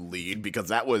large enough lead, because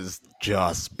that was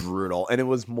just brutal. And it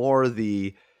was more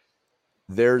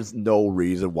there's no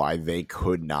reason why they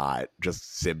could not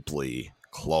just simply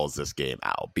close this game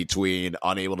out, between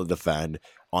unable to defend,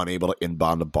 unable to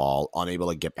inbound the ball, unable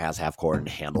to get past half court and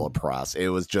handle a press. It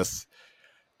was just,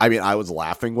 I mean, I was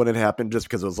laughing when it happened, just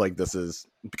because it was like,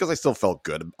 because I still felt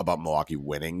good about Milwaukee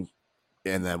winning.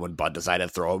 And then when Bud decided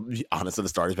to throw honestly the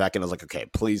starters back in, I was like, okay,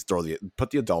 please put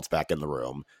the adults back in the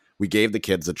room. We gave the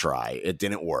kids a try. It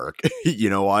didn't work. You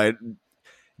know what?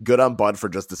 Good on Bud for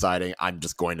just deciding, I'm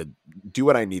just going to do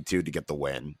what I need to get the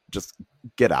win. Just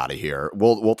get out of here.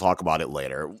 We'll talk about it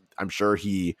later. I'm sure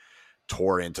he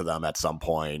tore into them at some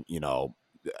point,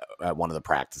 at one of the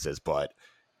practices, but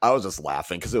I was just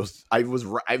laughing because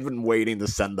I've been waiting to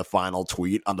send the final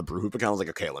tweet on the Brew Hoop account. I was like,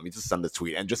 okay, let me just send the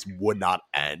tweet, and just would not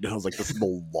end. I was like, this is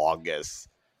the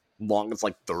longest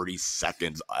like 30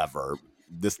 seconds ever.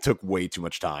 This took way too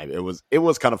much time. It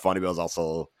was kind of funny, but it was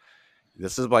also,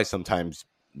 this is why sometimes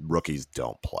rookies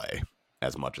don't play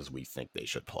as much as we think they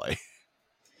should play.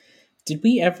 Did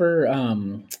we ever,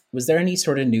 was there any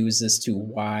sort of news as to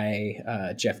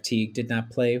why Jeff Teague did not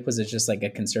play? Was it just like a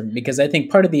concern? Because I think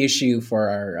part of the issue for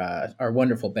our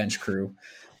wonderful bench crew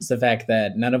is the fact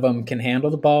that none of them can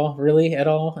handle the ball really at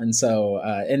all. And so,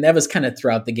 and that was kind of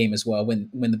throughout the game as well. When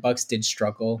the Bucks did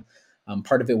struggle,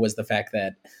 part of it was the fact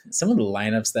that some of the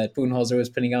lineups that Budenholzer was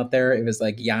putting out there, it was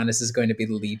like Giannis is going to be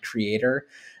the lead creator.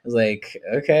 I was like,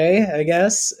 okay, I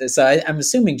guess. So I'm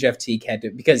assuming Jeff Teague had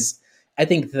to, because I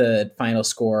think the final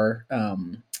score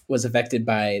was affected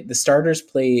by the starters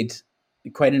played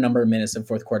quite a number of minutes in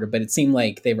fourth quarter, but it seemed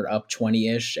like they were up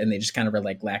 20-ish, and they just kind of were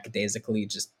like lackadaisically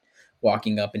just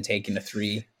walking up and taking a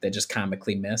three that just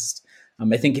comically missed.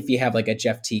 I think if you have like a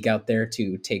Jeff Teague out there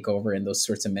to take over in those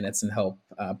sorts of minutes and help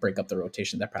break up the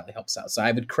rotation, that probably helps out. So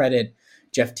I would credit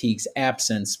Jeff Teague's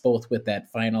absence both with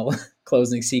that final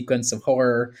closing sequence of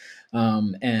horror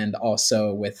and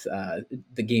also with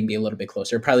the game be a little bit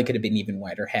closer. It probably could have been even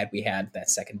wider had we had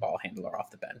that second ball handler off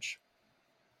the bench.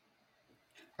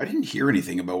 I didn't hear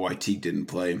anything about why Teague didn't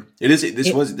play.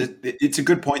 It's a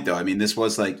good point though. I mean, this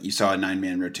was like, you saw a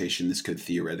 9-man rotation. This could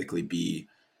theoretically be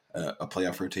a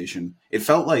playoff rotation. It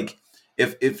felt like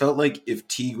if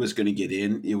Teague was going to get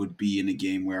in, it would be in a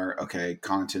game where, okay,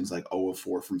 Connaughton's like 0 of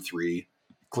 4 from 3.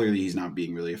 Clearly he's not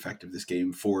being really effective this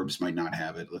game. Forbes might not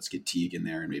have it. Let's get Teague in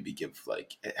there and maybe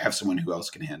have someone who else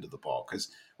can handle the ball. Because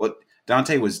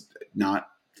Dante was not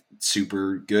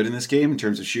super good in this game in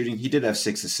terms of shooting. He did have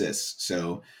 6 assists,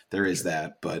 so there is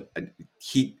that. But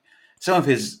some of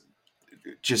his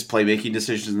just playmaking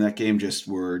decisions in that game just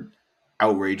were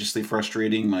outrageously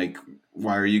frustrating. Like,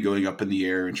 why are you going up in the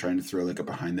air and trying to throw like a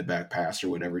behind the back pass or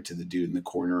whatever to the dude in the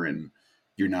corner, and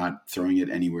you're not throwing it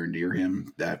anywhere near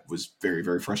him? That was very,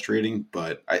 very frustrating.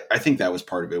 But I think that was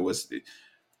part of it. Was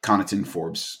Connaughton,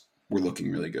 Forbes were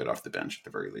looking really good off the bench at the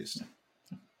very least.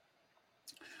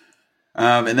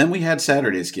 And then we had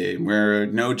Saturday's game where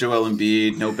no Joel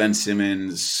Embiid, no Ben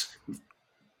Simmons.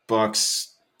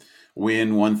 Bucks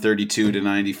win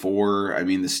 132-94. I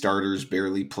mean, the starters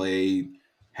barely played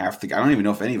half the game. I don't even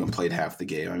know if any of them played half the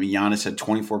game. I mean, Giannis had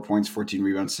 24 points, 14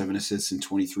 rebounds, 7 assists in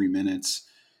 23 minutes.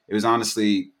 It was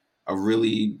honestly a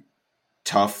really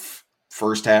tough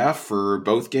first half for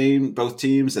both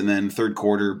teams. And then third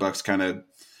quarter, Bucks kind of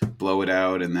blow it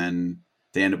out, and then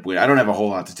they end up winning. I don't have a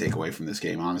whole lot to take away from this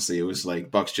game, honestly. It was like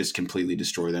Bucks just completely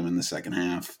destroy them in the second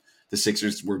half. The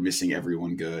Sixers were missing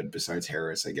everyone good besides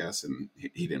Harris, I guess, and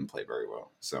he didn't play very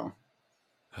well. So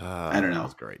I don't know. That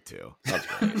was great too. That was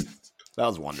great. That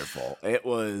was wonderful. It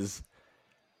was,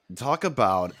 talk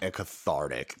about a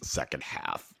cathartic second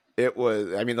half. It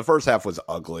was, I mean, the first half was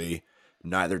ugly.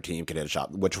 Neither team could hit a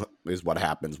shot, which is what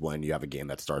happens when you have a game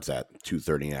that starts at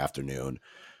 2:30 in the afternoon.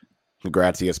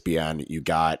 Congrats, ESPN. You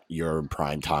got your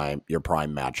prime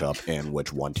matchup in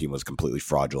which one team was completely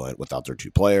fraudulent without their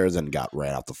two players and got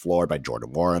ran off the floor by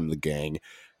Jordan Warren and the gang.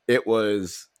 It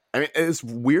was, I mean, it's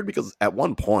weird because at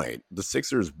one point the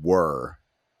Sixers were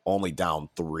only down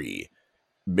 3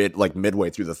 midway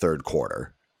through the third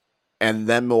quarter. And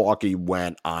then Milwaukee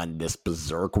went on this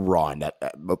berserk run that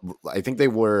I think it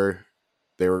was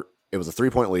a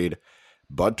 3-point lead.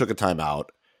 Bud took a timeout.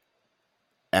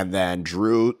 And then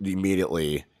Drew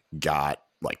immediately got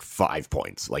like 5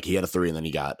 points. Like he had a 3 and then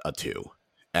he got a 2.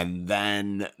 And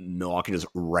then Milwaukee just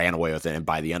ran away with it. And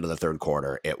by the end of the third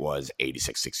quarter, it was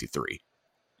 86-63.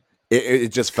 It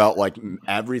just felt like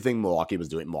everything Milwaukee was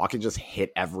doing. Milwaukee just hit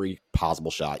every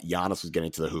possible shot. Giannis was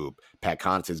getting to the hoop. Pat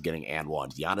Connaughton was getting and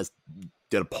ones. Giannis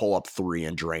did a pull-up 3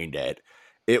 and drained it.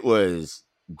 It was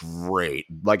great.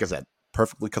 Like I said,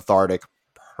 perfectly cathartic,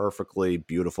 perfectly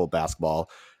beautiful basketball.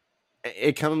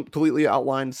 It completely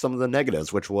outlined some of the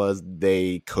negatives, which was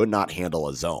they could not handle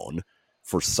a zone.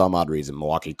 For some odd reason,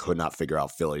 Milwaukee could not figure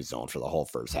out Philly's zone for the whole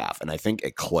first half. And I think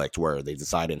it clicked where they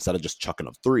decided instead of just chucking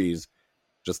up threes,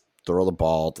 just throw the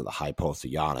ball to the high post to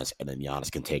Giannis, and then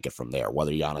Giannis can take it from there.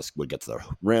 Whether Giannis would get to the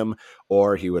rim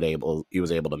or he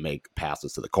was able to make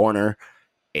passes to the corner,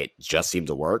 it just seemed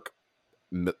to work.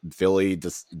 Philly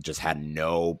just had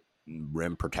no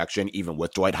rim protection, even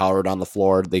with Dwight Howard on the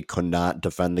floor. They could not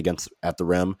defend at the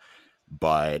rim.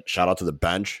 But shout out to the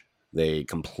bench. They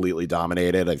completely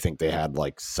dominated. I think they had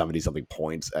like 70-something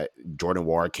points. Jordan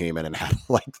Warren came in and had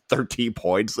like 13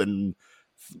 points in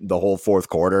the whole fourth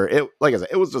quarter. Like I said,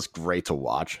 it was just great to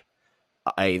watch.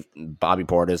 Bobby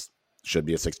Portis should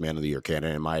be a 6th man of the year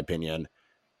candidate, in my opinion.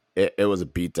 It was a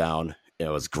beatdown. It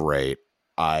was great.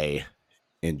 I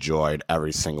enjoyed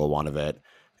every single one of it.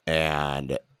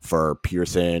 And for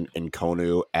Pearson and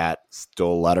Konu at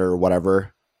Still Letter or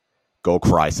whatever, go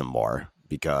cry some more,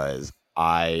 because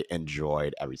I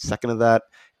enjoyed every second of that.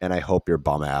 And I hope your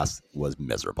bum ass was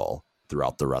miserable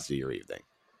throughout the rest of your evening.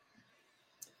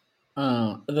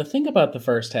 The thing about the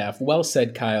first half, well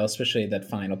said, Kyle, especially that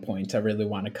final point. I really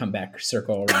want to come back,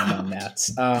 circle around on that.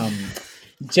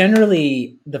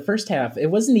 Generally, the first half, it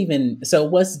wasn't even, so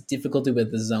it was difficulty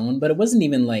with the zone, but it wasn't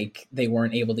even like they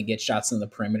weren't able to get shots on the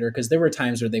perimeter, because there were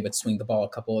times where they would swing the ball a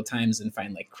couple of times and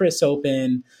find like Chris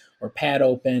open or Pat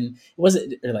open. It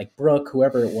wasn't, or like Brooke,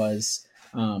 whoever it was.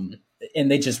 And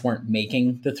they just weren't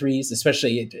making the threes,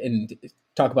 especially in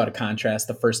talk about a contrast,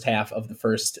 the first half of the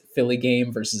first Philly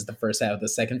game versus the first half of the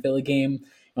second Philly game.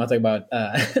 I want to talk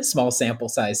about small sample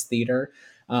size theater.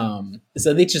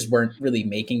 So they just weren't really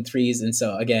making threes. And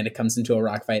so again, it comes into a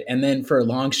rock fight. And then for a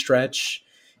long stretch,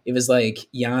 it was like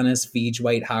Giannis v.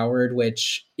 Dwight Howard,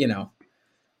 which,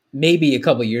 maybe a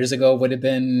couple years ago would have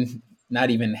been not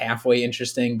even halfway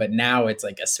interesting, but now it's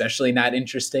like especially not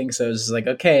interesting. So it's just like,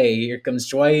 okay, here comes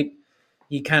Dwight.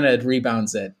 He kind of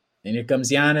rebounds it. And here comes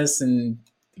Giannis, and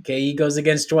okay, he goes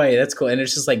against Dwight. That's cool. And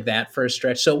it's just like that for a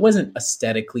stretch. So it wasn't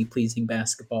aesthetically pleasing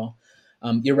basketball.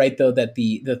 You're right, though, that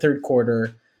the third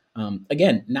quarter,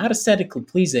 again, not aesthetically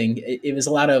pleasing. It was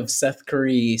a lot of Seth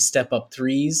Curry step-up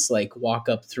threes, like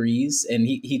walk-up threes, and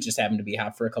he just happened to be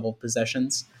hot for a couple of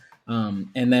possessions.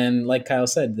 And then, like Kyle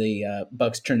said, the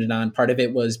Bucks turned it on. Part of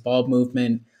it was ball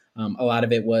movement. A lot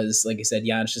of it was, like I said,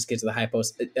 Giannis just get to the high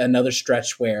post. Another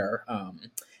stretch where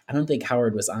I don't think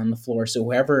Howard was on the floor. So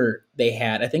whoever they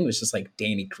had, I think it was just like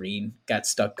Danny Green got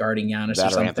stuck guarding Giannis or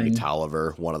something. Anthony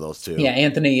Tolliver, one of those two. Yeah,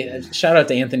 Anthony. Shout out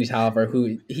to Anthony Tolliver,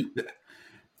 who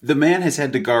the man has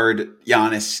had to guard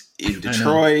Giannis in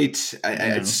Detroit.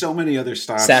 So many other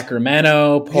stops.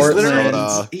 Sacramento,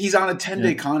 Portland. He's on a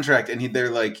 10-day contract, and they're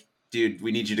like, dude,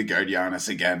 we need you to guard Giannis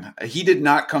again. He did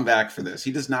not come back for this.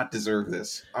 He does not deserve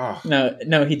this. Oh.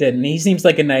 No, he didn't. He seems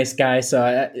like a nice guy,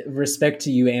 so respect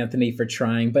to you, Anthony, for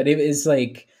trying. But it was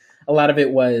like a lot of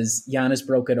it was Giannis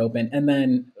broke it open. And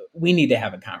then we need to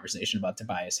have a conversation about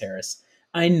Tobias Harris.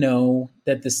 I know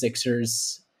that the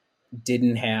Sixers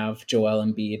didn't have Joel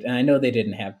Embiid, and I know they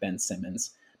didn't have Ben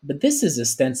Simmons. But this is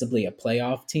ostensibly a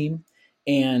playoff team.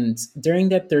 And during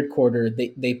that third quarter,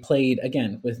 they played,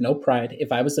 again, with no pride.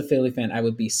 If I was a Philly fan, I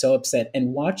would be so upset.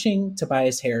 And watching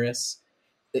Tobias Harris,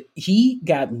 he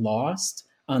got lost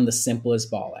on the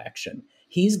simplest ball action.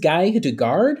 His guy to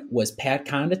guard was Pat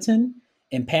Connaughton,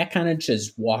 and Pat Connaughton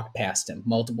just walked past him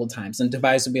multiple times. And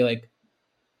Tobias would be like,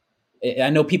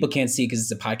 I know people can't see because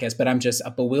it's a podcast, but I'm just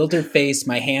a bewildered face,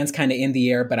 my hands kind of in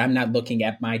the air, but I'm not looking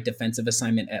at my defensive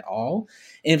assignment at all.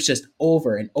 And it's just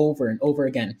over and over and over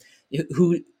again.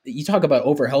 Who you talk about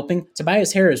overhelping?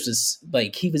 Tobias Harris was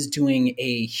like, he was doing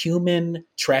a human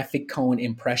traffic cone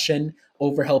impression,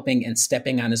 overhelping and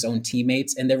stepping on his own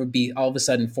teammates. And there would be all of a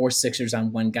sudden 4 Sixers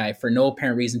on one guy for no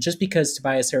apparent reason, just because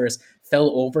Tobias Harris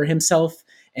fell over himself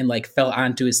and like fell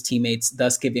onto his teammates,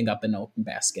 thus giving up an open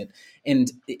basket. And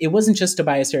it wasn't just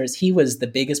Tobias Harris. He was the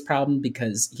biggest problem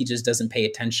because he just doesn't pay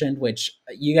attention, which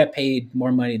you got paid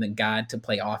more money than God to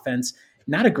play offense.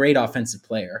 Not a great offensive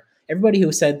player. Everybody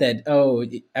who said that, oh,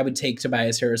 I would take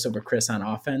Tobias Harris over Chris on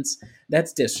offense,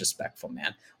 that's disrespectful,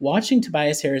 man. Watching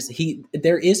Tobias Harris,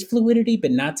 there is fluidity,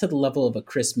 but not to the level of a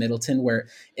Chris Middleton, where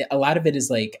a lot of it is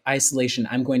like isolation.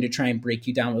 I'm going to try and break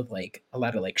you down with like a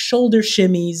lot of like shoulder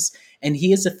shimmies, and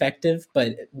he is effective,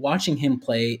 but watching him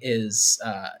play is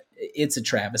it's a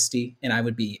travesty, and I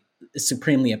would be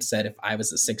supremely upset if I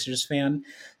was a Sixers fan.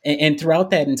 And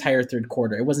throughout that entire third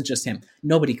quarter, it wasn't just him.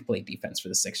 Nobody could play defense for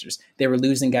the Sixers. They were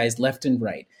losing guys left and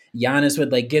right. Giannis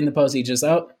would like get in the post. He just,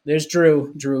 there's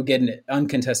Drew getting an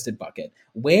uncontested bucket.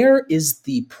 Where is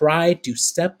the pride to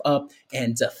step up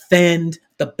and defend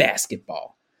the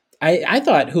basketball? I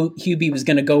thought Hubie was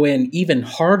going to go in even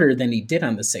harder than he did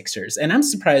on the Sixers. And I'm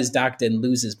surprised Doc didn't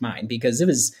lose his mind,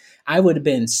 because I would have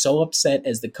been so upset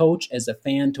as the coach, as a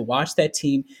fan, to watch that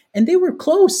team. And they were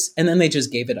close. And then they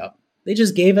just gave it up. They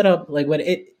just gave it up. Like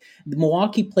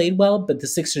Milwaukee played well, but the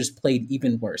Sixers played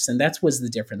even worse. And that was the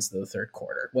difference of the third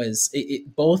quarter, was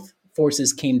both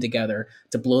forces came together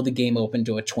to blow the game open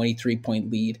to a 23-point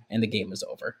lead, and the game was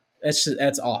over.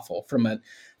 That's awful from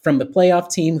the playoff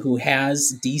team who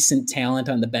has decent talent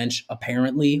on the bench,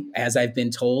 apparently, as I've been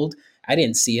told. I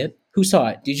didn't see it. Who saw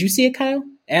it? Did you see it, Kyle?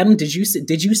 Adam, did you see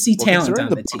talent on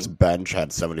the team? The Bucks bench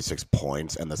had 76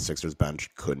 points, and the Sixers bench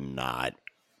could not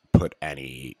put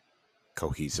any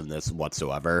cohesiveness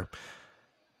whatsoever.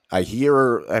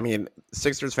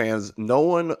 Sixers fans, no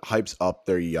one hypes up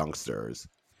their youngsters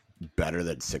better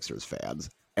than Sixers fans,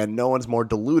 and no one's more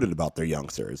deluded about their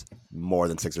youngsters more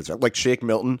than Sixers fans. Like Shake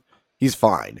Milton, he's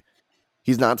fine.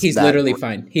 He's literally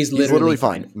fine. He's literally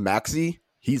fine. Maxey,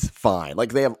 he's fine.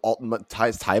 Like, they have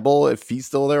Tybal, if he's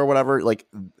still there or whatever. Like,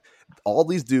 all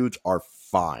these dudes are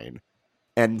fine.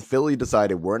 And Philly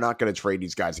decided, we're not going to trade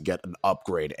these guys to get an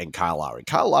upgrade in Kyle Lowry.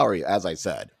 Kyle Lowry, as I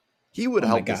said, he would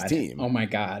help this team. Oh, my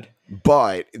God.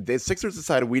 But the Sixers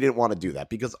decided we didn't want to do that,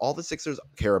 because all the Sixers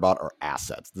care about are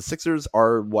assets. The Sixers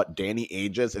are what Danny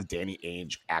Ainge is, if Danny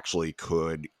Ainge actually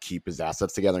could keep his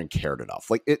assets together and cared enough.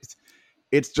 Like,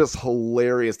 it's just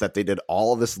hilarious that they did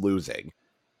all of this losing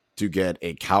to get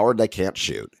a coward that can't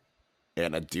shoot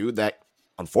and a dude that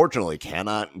unfortunately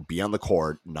cannot be on the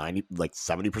court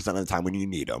 70% of the time when you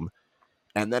need him.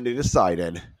 And then they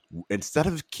decided, instead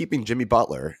of keeping Jimmy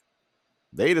Butler,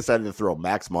 they decided to throw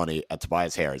max money at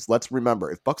Tobias Harris. Let's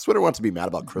remember, if Bucks Twitter wants to be mad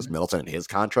about Chris Middleton and his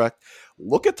contract,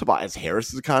 look at Tobias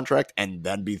Harris's contract and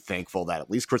then be thankful that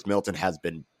at least Chris Middleton has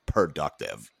been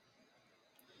productive.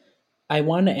 I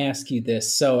want to ask you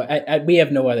this. So we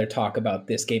have no other talk about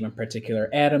this game in particular.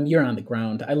 Adam, you're on the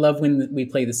ground. I love when we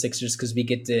play the Sixers because we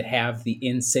get to have the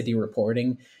in-city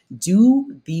reporting.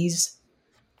 Do these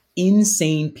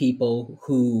insane people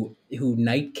who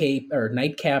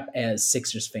nightcap as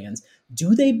Sixers fans,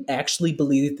 do they actually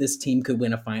believe that this team could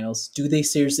win a finals? Do they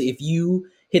seriously, if you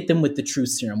hit them with the truth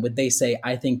serum, would they say,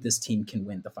 I think this team can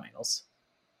win the finals?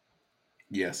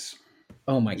 Yes.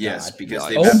 Oh my God. Yes, because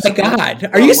my God.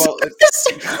 Are you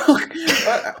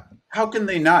how can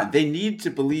they not? They need to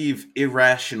believe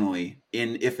irrationally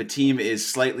in, if a team is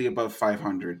slightly above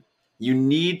 500, you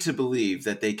need to believe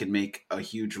that they can make a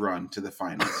huge run to the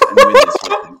finals and win this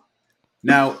whole thing.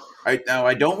 Now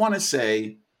I don't want to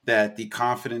say that the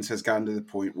confidence has gotten to the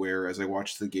point where, as I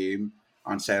watched the game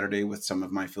on Saturday with some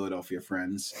of my Philadelphia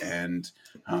friends, and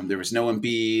there was no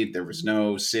Embiid, there was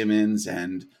no Simmons,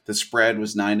 and the spread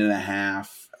was 9.5.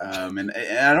 And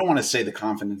I don't want to say the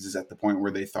confidence is at the point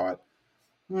where they thought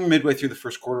midway through the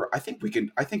first quarter, I think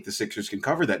the Sixers can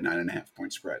cover that 9.5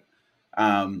 point spread.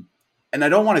 And I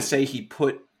don't want to say he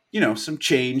put, some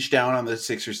change down on the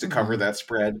Sixers to cover that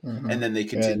spread, and then they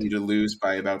continue to lose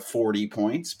by about 40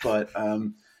 points. But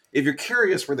if you're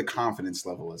curious where the confidence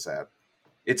level is at,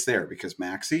 it's there because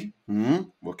Maxey,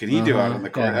 what can he do out on the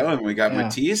court? Yeah. And we got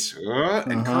Matisse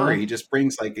and Curry. He just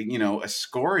brings a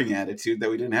scoring attitude that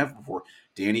we didn't have before.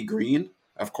 Danny Green,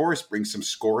 of course, brings some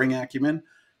scoring acumen.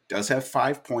 Does have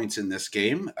 5 points in this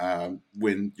game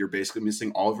when you're basically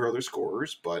missing all of your other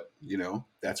scorers. But,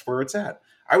 that's where it's at.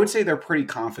 I would say they're pretty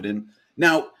confident.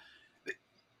 Now,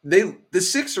 the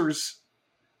Sixers,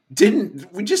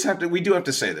 we just have to? We do have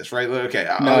to say this, right? Okay.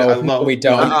 No, we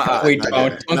don't. We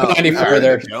don't. Don't go any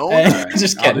further.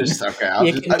 Just kidding.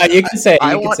 You can say.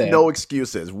 I want no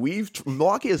excuses.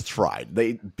 Milwaukee has tried.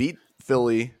 They beat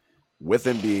Philly with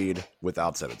Embiid,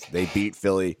 without Simmons. They beat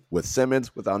Philly with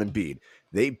Simmons, without Embiid.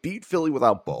 They beat Philly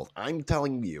without both. I'm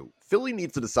telling you, Philly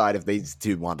needs to decide if they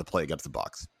do want to play against the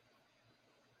Bucks.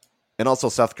 And also,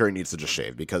 Seth Curry needs to just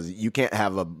shave, because you can't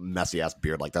have a messy-ass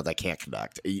beard like that can't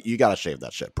connect. You got to shave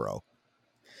that shit, bro.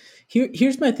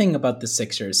 Here's my thing about the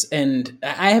Sixers, and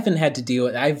I haven't had to deal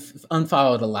with. I've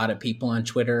unfollowed a lot of people on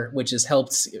Twitter, which has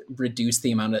helped reduce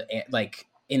the amount of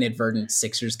inadvertent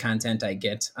Sixers content I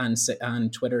get on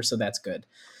Twitter, so that's good.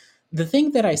 The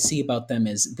thing that I see about them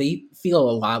is they feel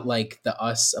a lot like the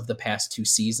us of the past 2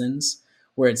 seasons,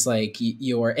 where it's like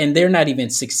and they're not even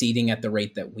succeeding at the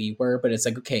rate that we were, but it's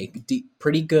like, okay,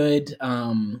 pretty good,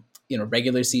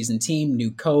 regular season team,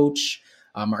 new coach,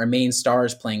 our main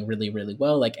stars playing really, really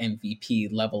well, like MVP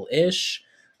level-ish.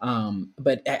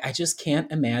 But I just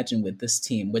can't imagine with this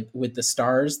team, with the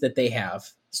stars that they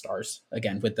have,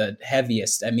 with the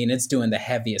heaviest, it's doing the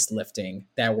heaviest lifting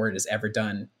that word has ever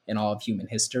done in all of human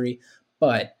history.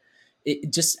 But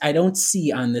I don't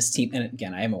see on this team, and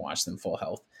again, I haven't watched them full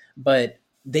health, but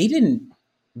they didn't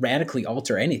radically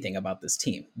alter anything about this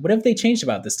team. What have they changed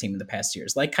about this team in the past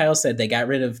years? Like Kyle said, they got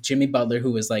rid of Jimmy Butler,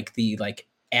 who was like the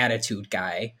attitude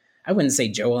guy. I wouldn't say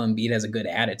Joel Embiid has a good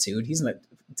attitude.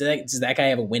 Does that guy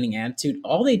have a winning attitude?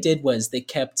 All they did was they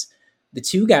kept the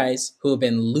 2 guys who have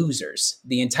been losers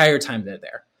the entire time they're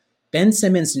there. Ben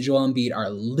Simmons and Joel Embiid are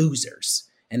losers,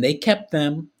 and they kept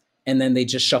them, and then they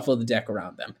just shuffled the deck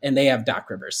around them. And they have Doc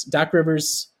Rivers. Doc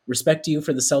Rivers, respect to you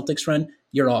for the Celtics run.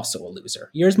 You're also a loser.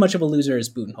 You're as much of a loser as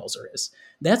Budenholzer is.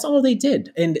 That's all they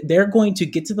did. And they're going to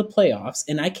get to the playoffs.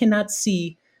 And I cannot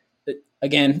see,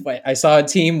 again, I saw a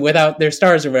team without their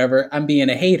stars or whatever. I'm being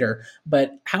a hater.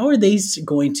 But how are they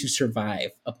going to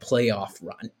survive a playoff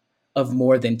run of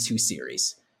more than 2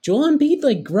 series? Joel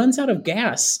Embiid runs out of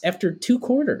gas after 2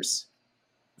 quarters.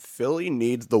 Philly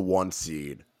needs the 1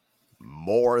 seed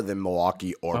more than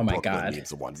Milwaukee or Brooklyn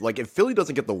needs the 1. If Philly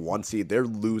doesn't get the 1 seed, they're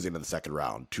losing in the second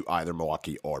round to either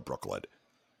Milwaukee or Brooklyn.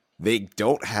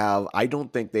 I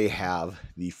don't think they have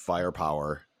the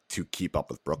firepower to keep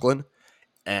up with Brooklyn,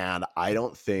 and I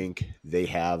don't think they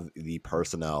have the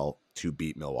personnel to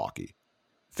beat Milwaukee.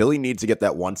 Philly needs to get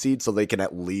that 1 seed so they can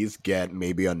at least get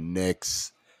maybe a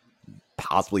Knicks,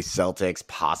 possibly Celtics,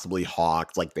 possibly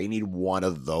Hawks. They need one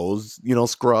of those,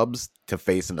 scrubs to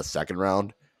face in the second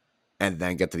round and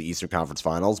then get to the Eastern Conference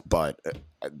Finals. But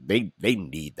they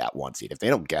need that 1 seed. If they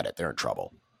don't get it, they're in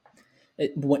trouble.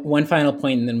 One final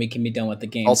point, and then we can be done with the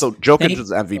game. Also, Jokic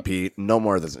is MVP. No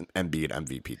more of this Embiid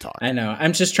MVP talk. I know.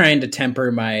 I'm just trying to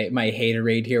temper my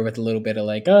haterade here with a little bit of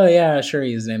oh yeah, sure,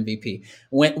 he's an MVP.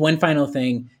 One final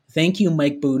thing. Thank you,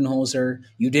 Mike Budenholzer.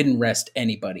 You didn't rest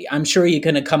anybody. I'm sure you're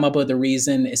going to come up with a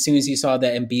reason as soon as you saw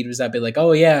that Embiid was up. Be like,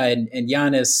 oh yeah, and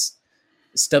Giannis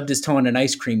stubbed his toe on an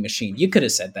ice cream machine. You could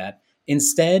have said that.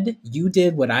 Instead, you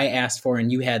did what I asked for,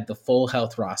 and you had the full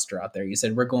health roster out there. You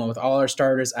said, we're going with all our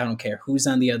starters. I don't care who's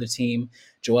on the other team.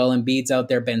 Joel Embiid's out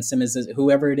there. Ben Simmons,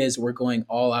 whoever it is, we're going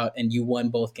all out, and you won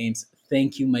both games.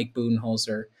 Thank you, Mike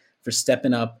Budenholzer, for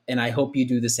stepping up, and I hope you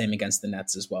do the same against the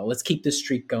Nets as well. Let's keep this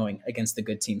streak going against the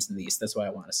good teams in the East. That's what I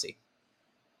want to see.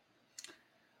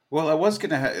 Well, I'm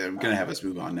going to have us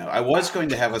move on now. I was going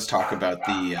to have us talk about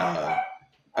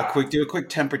do a quick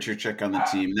temperature check on the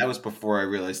team. That was before I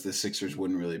realized the Sixers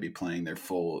wouldn't really be playing their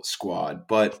full squad.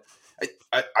 But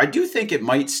I do think it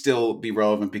might still be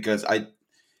relevant because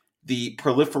the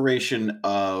proliferation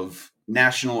of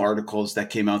national articles that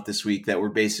came out this week that were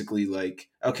basically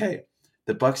okay,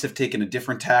 the Bucks have taken a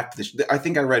different tact. I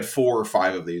think I read 4 or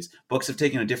 5 of these. Bucks have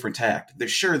taken a different tact.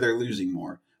 They're losing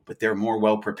more, but they're more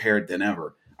well prepared than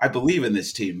ever. I believe in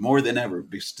this team more than ever,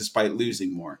 despite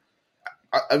losing more.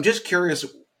 I'm just curious.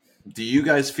 Do you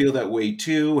guys feel that way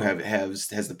too? Has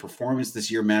the performance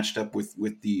this year matched up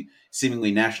with the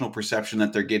seemingly national perception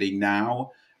that they're getting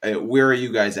now? Where are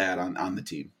you guys at on the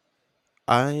team?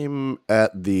 I'm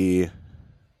at they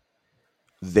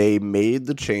made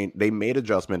the change. They made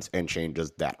adjustments and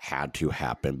changes that had to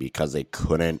happen because they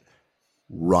couldn't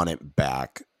run it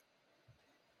back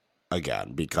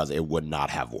again because it would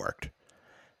not have worked.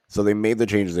 So they made the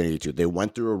changes they needed to. They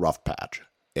went through a rough patch.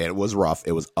 It was rough.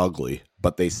 It was ugly,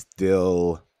 but they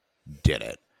still did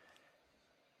it.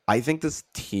 I think this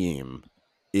team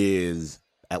is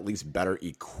at least better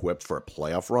equipped for a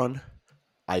playoff run.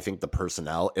 I think the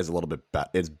personnel is a little bit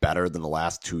is better than the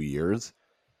last 2 years.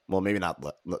 Well, maybe not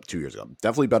 2 years ago.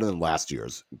 Definitely better than last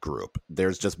year's group.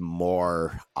 There's just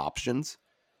more options.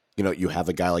 you have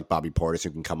a guy like Bobby Portis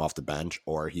who can come off the bench,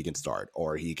 or he can start,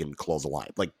 or he can close a line.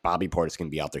 Like Bobby Portis can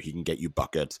be out there. He can get you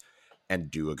buckets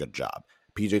and do a good job.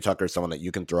 PJ Tucker is someone that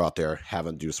you can throw out there, have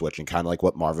him do switching, kind of like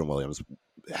what Marvin Williams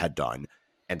had done,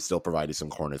 and still provide you some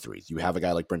corner threes. You have a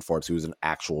guy like Bryn Forbes who's an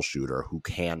actual shooter who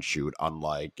can shoot,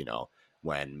 unlike,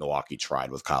 when Milwaukee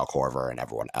tried with Kyle Korver and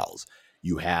everyone else.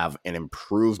 You have an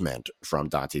improvement from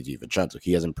Dante DiVincenzo.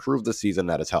 He has improved this season.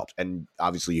 That has helped. And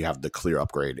obviously you have the clear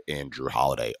upgrade in Drew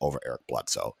Holiday over Eric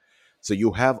Bledsoe. So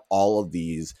you have all of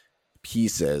these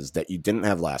pieces that you didn't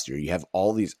have last year. You have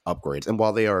all these upgrades. And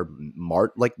while they are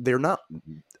they're not,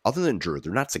 other than Drew,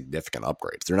 they're not significant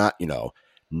upgrades. They're not,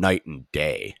 night and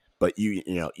day. But you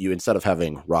instead of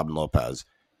having Robin Lopez,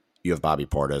 you have Bobby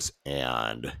Portis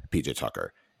and PJ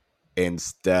Tucker.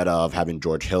 Instead of having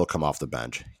George Hill come off the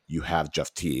bench, you have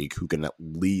Jeff Teague, who can at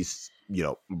least,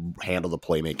 handle the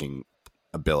playmaking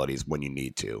abilities when you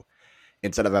need to.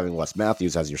 Instead of having Wes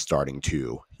Matthews as your starting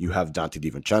two, you have Dante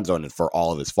DiVincenzo, and for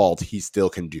all of his faults, he still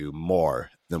can do more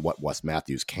than what Wes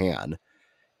Matthews can.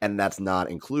 And that's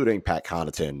not including Pat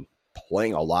Connaughton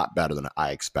playing a lot better than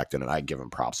I expected, and I give him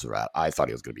props for that. I thought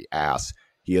he was going to be ass.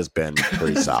 He has been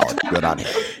pretty solid. Good on him.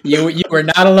 You were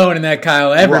not alone in that,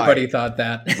 Kyle. Everybody thought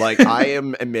that. Like, I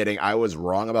am admitting I was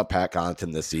wrong about Pat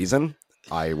Connaughton this season.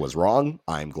 I was wrong.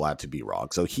 I'm glad to be wrong.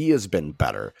 So he has been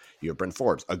better. You have Bryn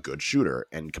Forbes, a good shooter,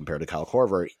 and compared to Kyle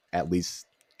Korver, at least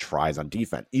tries on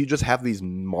defense. You just have these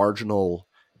marginal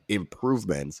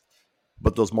improvements,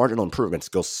 but those marginal improvements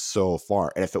go so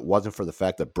far. And if it wasn't for the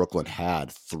fact that Brooklyn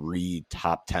had 3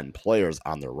 top 10 players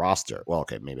on their roster, well,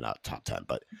 okay, maybe not top 10,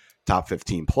 but top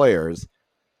 15 players,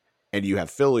 and you have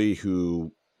Philly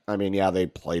who, they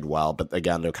played well, but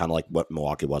again, they're kind of like what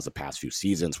Milwaukee was the past few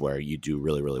seasons, where you do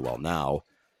really, really well now.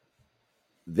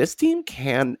 This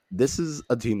is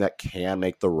a team that can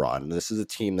make the run. This is a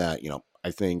team that,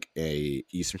 I think a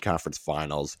Eastern Conference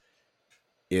Finals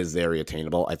is very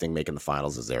attainable. I think making the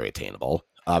finals is very attainable.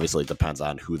 Obviously, it depends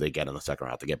on who they get in the second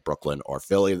round. If they get Brooklyn or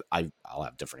Philly, I'll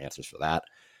have different answers for that.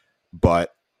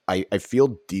 But I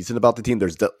feel decent about the team.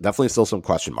 There's definitely still some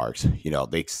question marks.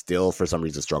 They still, for some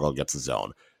reason, struggle against the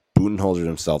zone. Budenholzer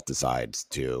himself decides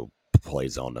to play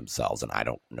zone themselves, and I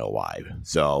don't know why.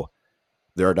 So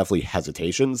there are definitely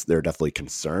hesitations. There are definitely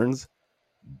concerns.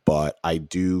 But I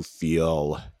do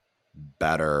feel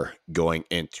better going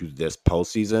into this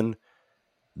postseason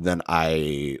than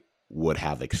I would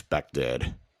have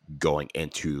expected going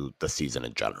into the season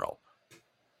in general.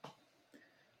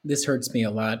 This hurts me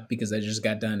a lot because I just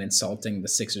got done insulting the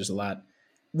Sixers a lot.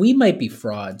 We might be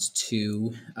frauds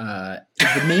too. The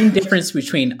main difference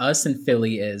between us and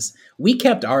Philly is we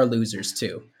kept our losers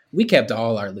too. We kept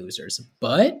all our losers,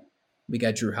 but we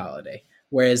got Drew Holiday.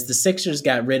 Whereas the Sixers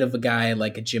got rid of a guy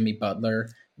like a Jimmy Butler.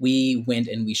 We went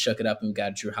and we shook it up and we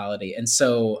got Drew Holiday. And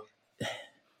so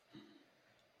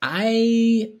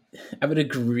I would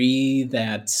agree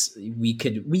that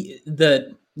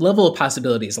the level of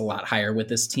possibility is a lot higher with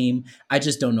this team. I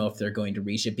just don't know if they're going to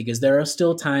reach it because there are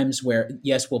still times where,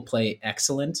 yes, we'll play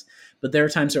excellent, but there are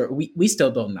times where we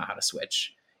still don't know how to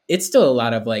switch. It's still a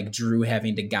lot of like Drew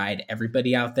having to guide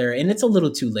everybody out there, and it's a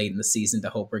little too late in the season to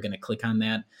hope we're going to click on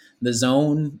that. The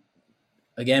zone,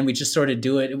 again, we just sort of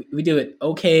do it. We do it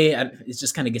okay. It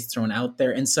just kind of gets thrown out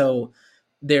there. And so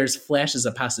there's flashes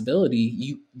of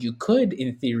possibility. You could,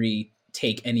 in theory,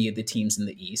 take any of the teams in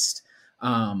the East.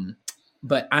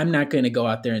 But I'm not going to go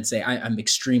out there and say I'm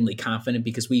extremely confident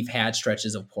because we've had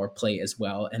stretches of poor play as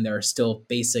well. And there are still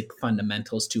basic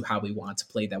fundamentals to how we want to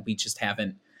play that we just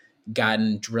haven't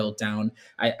gotten drilled down.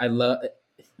 I'm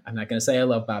not going to say I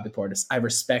love Bobby Portis. I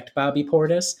respect Bobby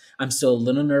Portis. I'm still a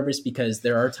little nervous because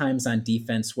there are times on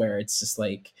defense where it's just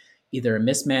like either a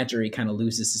mismatch or he kind of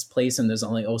loses his place and there's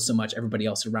only so much everybody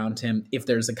else around him. If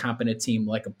there's a competent team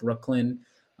like a Brooklyn,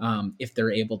 if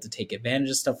they're able to take advantage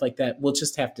of stuff like that, we'll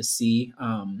just have to see.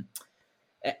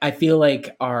 I feel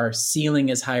like our ceiling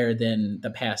is higher than the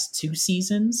past 2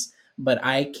 seasons, but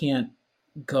I can't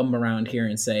come around here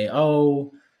and say,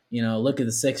 look at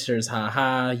the Sixers,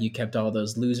 you kept all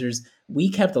those losers. We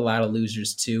kept a lot of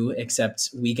losers too,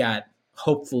 except we got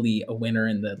hopefully a winner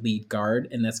in the lead guard,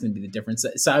 and that's going to be the difference.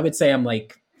 So I would say I'm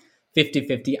like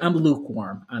 50-50. I'm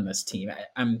lukewarm on this team.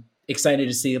 I'm excited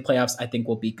to see the playoffs. I think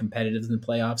we'll be competitive in the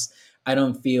playoffs. I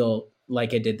don't feel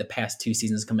like I did the past 2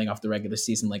 seasons coming off the regular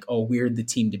season, like, we're the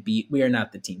team to beat. We are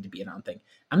not the team to beat, I don't think.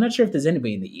 I'm not sure if there's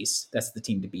anybody in the East that's the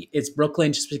team to beat. It's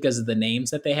Brooklyn just because of the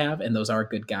names that they have, and those are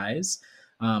good guys.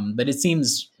 But it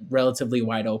seems relatively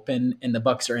wide open, and the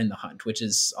Bucks are in the hunt, which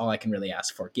is all I can really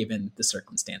ask for given the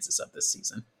circumstances of this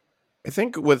season. I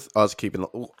think with us keeping,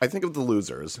 I think of the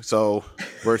losers. So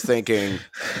we're thinking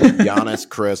Giannis,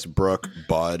 Chris, Brooke,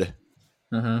 Bud.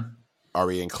 Uh-huh. Are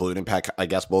we including Pat? I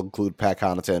guess we'll include Pat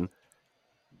Connaughton.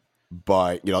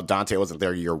 But, Dante wasn't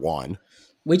there year one.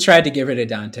 We tried to get rid of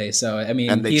Dante, so I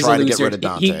mean, And they he's tried a to loser. get rid of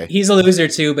Dante. He's a loser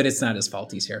too, but it's not his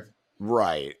fault. He's here.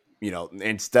 Right.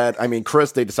 Instead, I mean,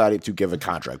 Chris, they decided to give a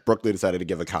contract. Brooke, they decided to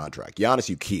give a contract. Giannis,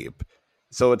 you keep.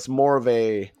 So it's more of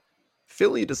a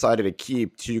Philly decided to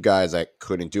keep two guys that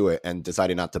couldn't do it and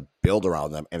decided not to build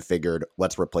around them and figured,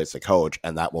 let's replace the coach,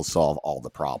 and that will solve all the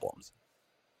problems.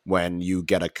 When you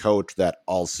get a coach that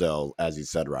also, as you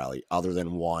said, Riley, other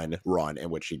than one run in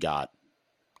which he got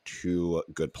two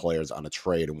good players on a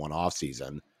trade in one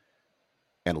offseason,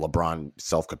 and LeBron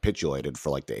self-capitulated for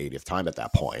like the 80th time at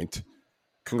that point.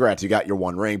 Congrats, you got your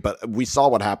one ring, but we saw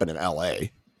what happened in LA.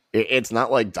 It's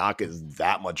not like Doc is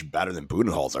that much better than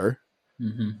Budenholzer.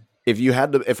 Mm-hmm.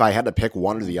 If I had to pick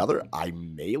one or the other, I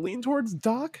may lean towards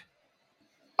Doc.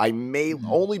 I may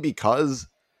only because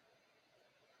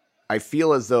I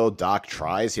feel as though Doc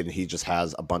tries and he just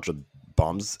has a bunch of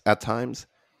bums at times.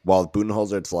 While with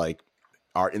Budenholzer, it's like,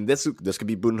 this could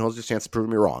be Budenholzer's chance to prove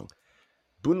me wrong.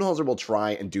 Budenholzer will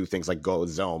try and do things like go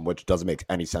zone, which doesn't make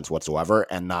any sense whatsoever,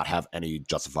 and not have any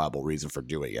justifiable reason for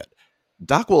doing it.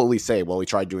 Doc will at least say, well, we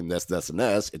tried doing this, this, and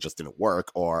this. It just didn't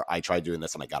work. Or I tried doing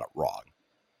this and I got it wrong.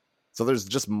 So there's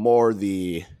just more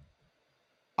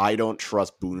I don't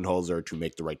trust Budenholzer to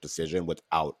make the right decision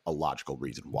without a logical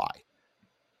reason why.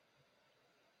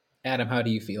 Adam, how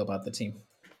do you feel about the team?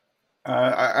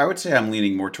 I would say I'm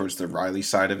leaning more towards the Riley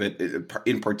side of it.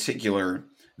 In particular,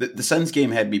 the Suns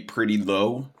game had me pretty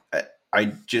low.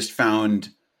 I just found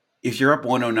if you're up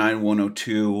 109,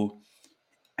 102,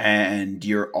 and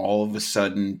you're all of a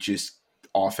sudden just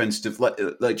offensive,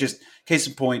 like just case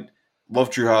in point, love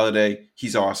Drew Holiday.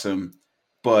 He's awesome.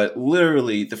 But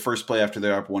literally the first play after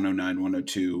they're up 109,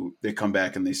 102, they come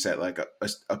back and they set like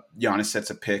a Giannis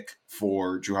sets a pick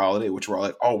for Drew Holiday, which we're all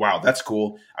like, oh, wow, that's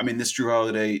cool. I mean, this Drew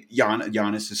Holiday,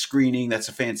 Giannis is screening. That's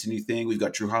a fancy new thing. We've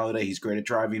got Drew Holiday. He's great at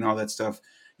driving, all that stuff.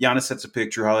 Giannis sets a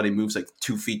pick. Drew Holiday moves like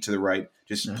 2 feet to the right,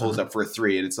 just pulls up for a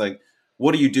three. And it's like,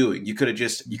 what are you doing?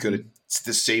 It's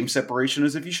the same separation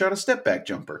as if you shot a step back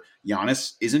jumper.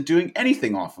 Giannis isn't doing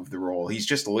anything off of the roll. He's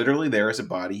just literally there as a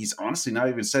body. He's honestly not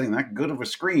even setting that good of a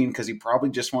screen because he probably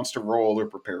just wants to roll or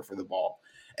prepare for the ball.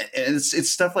 And it's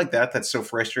stuff like that that's so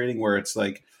frustrating where it's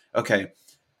like, okay,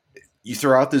 you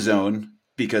throw out the zone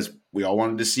because we all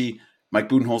wanted to see Mike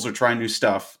Budenholzer try new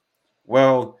stuff.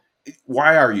 Well,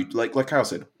 why are you, like Kyle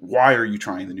said, why are you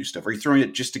trying the new stuff? Are you throwing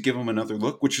it just to give him another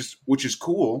look, which is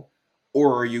cool?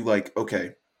 Or are you like,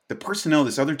 okay, the personnel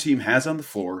this other team has on the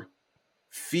floor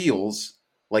feels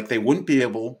like they wouldn't be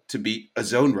able to beat a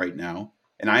zone right now.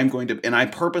 And I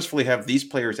purposefully have these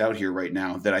players out here right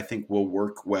now that I think will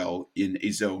work well in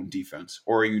a zone defense.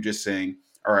 Or are you just saying,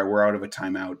 all right, we're out of a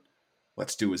timeout.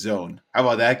 Let's do a zone. How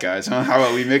about that, guys? Huh? How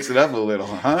about we mix it up a little,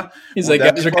 huh? He's like,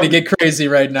 guys, we're going to get crazy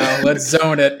right now. Let's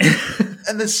zone it.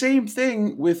 And the same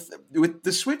thing with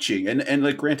the switching. And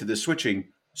like, granted, the switching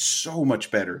so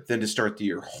much better than to start the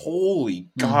year. Holy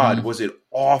God, was it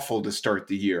awful to start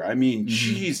the year. I mean,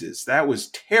 Jesus, that was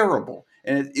terrible.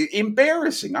 And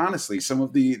embarrassing, honestly, some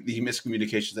of the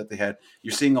miscommunications that they had.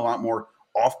 You're seeing a lot more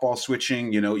off-ball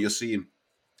switching. You'll see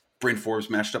Bryn Forbes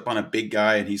matched up on a big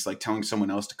guy, and he's like telling someone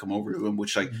else to come over to him,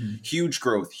 which like huge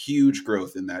growth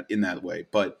in that way.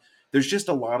 But there's just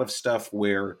a lot of stuff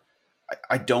where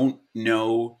I don't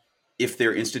know if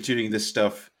they're instituting this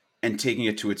stuff and taking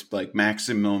it to its like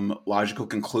maximum logical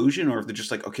conclusion, or if they're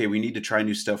just like, okay, we need to try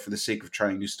new stuff for the sake of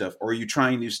trying new stuff. Or are you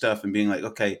trying new stuff and being like,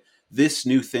 okay, this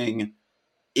new thing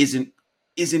isn't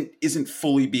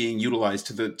fully being utilized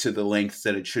to the length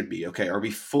that it should be. Okay, are we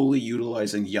fully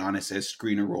utilizing Giannis as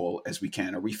screener role as we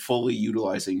can? Are we fully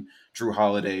utilizing Drew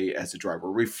Holiday as a driver?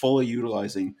 Are we fully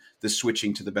utilizing the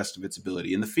switching to the best of its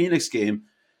ability? In the Phoenix game,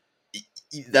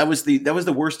 that was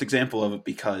the worst example of it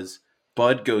because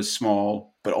Bud goes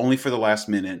small, but only for the last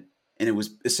minute, and it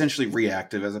was essentially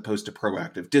reactive as opposed to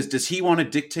proactive. Does he want to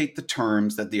dictate the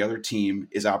terms that the other team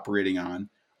is operating on,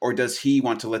 or does he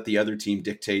want to let the other team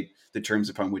dictate the terms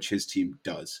upon which his team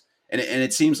does? And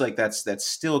it seems like that's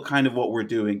still kind of what we're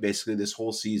doing basically this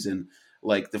whole season.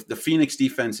 Like the Phoenix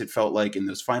defense, it felt like in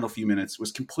those final few minutes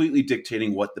was completely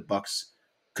dictating what the Bucks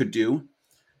could do.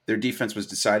 Their defense was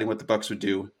deciding what the Bucks would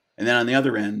do, and then on the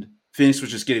other end, Phoenix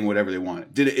was just getting whatever they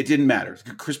wanted. It didn't matter.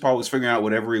 Chris Paul was figuring out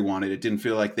whatever he wanted. It didn't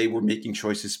feel like they were making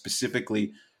choices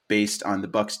specifically based on the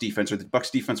Bucks defense, or the Bucks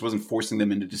defense wasn't forcing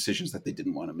them into decisions that they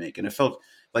didn't want to make. And it felt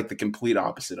like the complete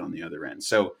opposite on the other end.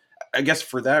 So I guess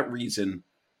for that reason,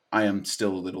 I am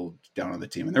still a little down on the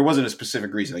team. And there wasn't a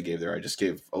specific reason I gave there. I just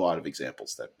gave a lot of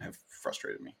examples that have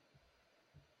frustrated me.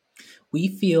 We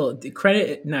feel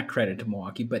not credit to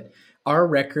Milwaukee, but our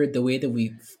record, the way that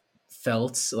we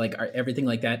felt, like everything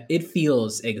like that, it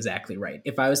feels exactly right.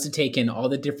 If I was to take in all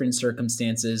the different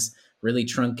circumstances, really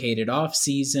truncated off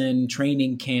season,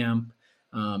 training camp,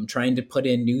 trying to put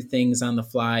in new things on the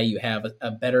fly, you have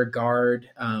a better guard,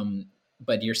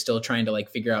 but you're still trying to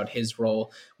like figure out his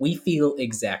role. We feel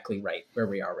exactly right where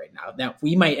we are right now. Now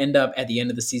we might end up at the end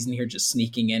of the season here just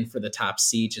sneaking in for the top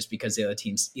seed just because the other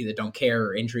teams either don't care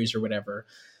or injuries or whatever.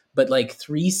 But like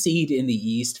 3 seed in the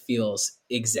East feels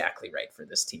exactly right for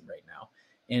this team right now.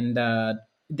 And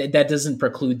that doesn't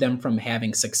preclude them from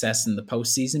having success in the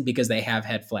postseason because they have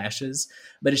had flashes.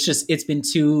 But it's been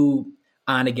too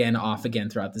on again, off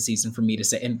again throughout the season for me to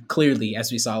say. And clearly,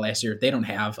 as we saw last year, they don't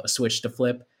have a switch to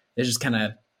flip. They're just kind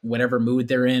of whatever mood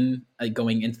they're in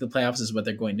going into the playoffs is what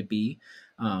they're going to be.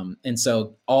 And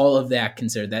so all of that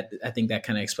considered, that I think that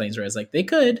kind of explains where it's like they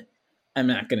could. I'm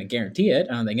not going to guarantee it.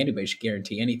 I don't think anybody should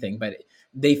guarantee anything, but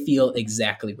they feel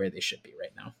exactly where they should be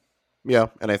right now. Yeah,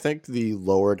 and I think the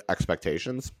lowered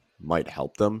expectations might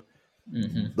help them.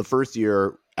 Mm-hmm. The first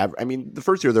year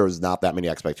there was not that many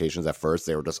expectations at first.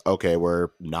 They were just, okay, we're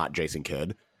not Jason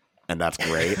Kidd. And that's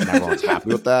great, and everyone's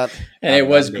happy with that. And it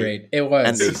was great. It was.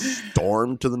 And they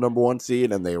stormed to the number 1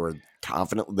 seed, and they were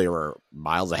confident. They were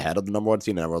miles ahead of the number 1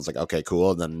 seed, and everyone's like, okay,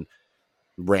 cool. And then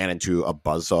ran into a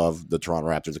buzzsaw of the Toronto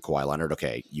Raptors of Kawhi Leonard.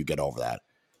 Okay, you get over that.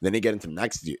 Then you get into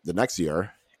the next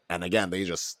year, and again, they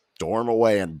just storm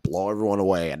away and blow everyone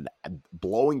away and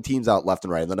blowing teams out left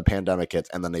and right. And then a pandemic hits,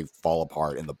 and then they fall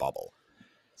apart in the bubble.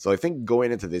 So I think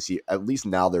going into this year, at least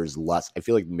now there's less. I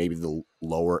feel like maybe the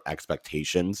lower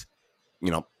expectations.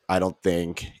 I don't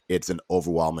think it's an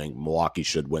overwhelming Milwaukee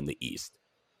should win the East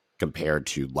compared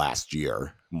to last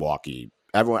year.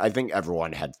 I think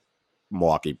everyone had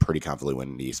Milwaukee pretty comfortably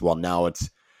winning the East. Well, now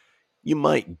you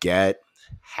might get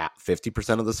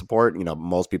 50% of the support.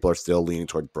 Most people are still leaning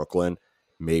toward Brooklyn.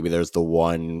 Maybe there's the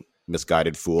one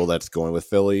misguided fool that's going with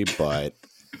Philly, but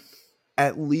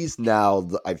at least now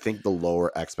I think the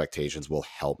lower expectations will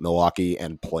help Milwaukee,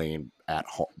 and playing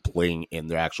in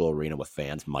their actual arena with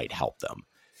fans might help them.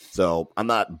 So I'm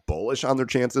not bullish on their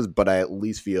chances, but I at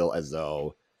least feel as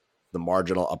though the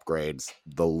marginal upgrades,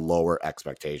 the lower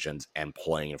expectations, and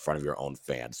playing in front of your own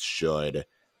fans should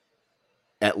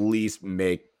at least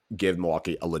give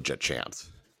Milwaukee a legit chance.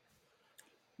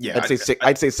 Yeah,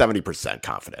 I'd say 70%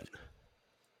 confident.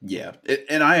 Yeah,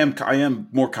 and I am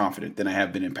more confident than I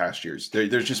have been in past years.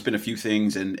 There's just been a few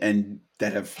things and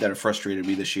that have frustrated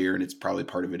me this year, and it's probably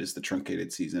part of it is the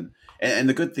truncated season. And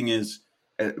the good thing is,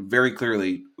 very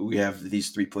clearly, we have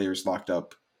these 3 players locked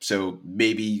up. So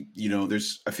maybe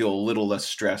I feel a little less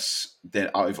stress than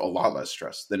a lot less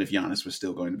stress than if Giannis was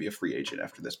still going to be a free agent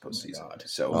after this postseason.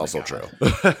 So also true.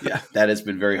 Yeah, that has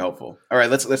been very helpful. All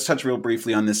right, let's touch real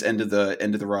briefly on this end of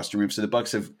the roster move. So the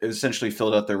Bucks have essentially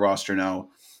filled out their roster now.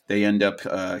 They end up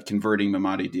converting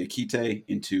Mamadi Diakite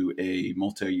into a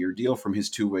multi-year deal from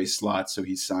his 2-way slot. So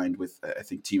he's signed with, I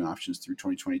think, team options through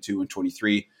 2022 and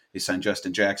 23. They signed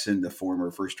Justin Jackson, the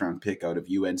former first-round pick out of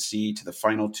UNC, to the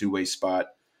final 2-way spot.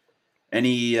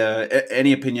 Any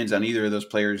opinions on either of those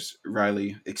players,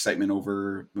 Riley? Excitement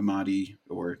over Mamadi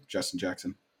or Justin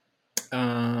Jackson?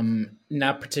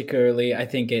 Not particularly. I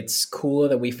think it's cool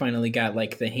that we finally got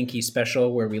like the Hinkie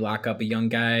special where we lock up a young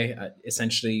guy.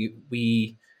 Essentially,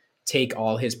 we take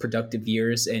all his productive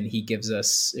years and we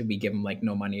give him like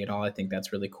no money at all. I think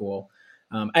that's really cool.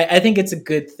 I think it's a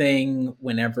good thing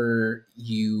whenever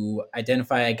you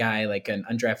identify a guy like an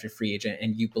undrafted free agent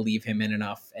and you believe him in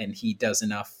enough and he does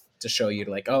enough to show you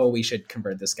like, oh, we should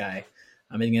convert this guy.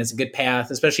 I think it's a good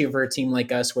path, especially for a team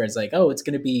like us where it's like, oh, it's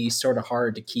going to be sort of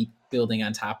hard to keep building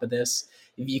on top of this.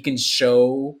 If you can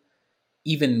show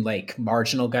even like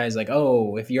marginal guys like,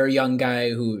 oh, if you're a young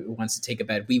guy who wants to take a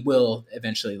bet, we will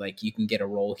eventually, like, you can get a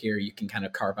role here. You can kind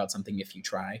of carve out something if you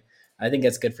try. I think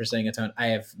that's good for setting a tone. I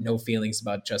have no feelings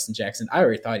about Justin Jackson. I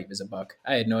already thought he was a Buck.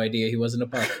 I had no idea he wasn't a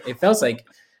Buck. It felt like,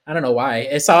 I don't know why.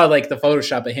 I saw like the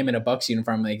Photoshop of him in a Bucks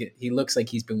uniform. Like he looks like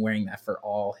he's been wearing that for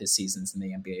all his seasons in the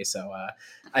NBA. So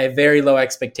I have very low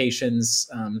expectations.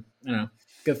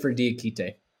 Good for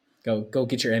Diakite. Go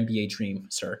get your NBA dream,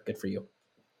 sir. Good for you.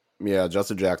 Yeah,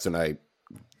 Justin Jackson, I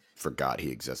forgot he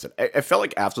existed. I felt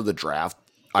like after the draft,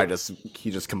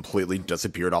 he just completely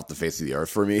disappeared off the face of the earth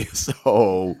for me.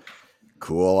 So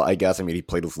cool, I guess. I mean, he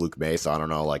played with Luke May, so I don't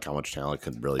know like how much talent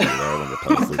could really be there when you're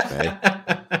playing with Luke May.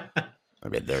 I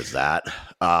mean, there's that.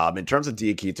 In terms of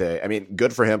Diakite, I mean,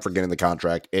 good for him for getting the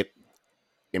contract.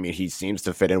 He seems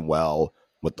to fit in well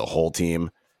with the whole team.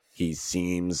 He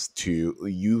seems to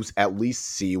at least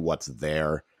see what's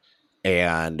there.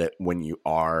 And when you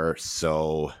are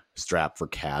so strapped for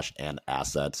cash and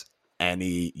assets,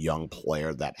 any young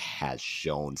player that has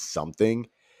shown something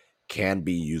can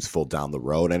be useful down the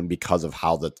road. And because of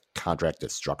how the contract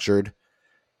is structured,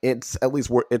 it's at least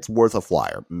it's worth a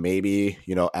flyer. Maybe,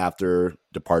 after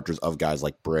departures of guys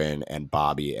like Bryn and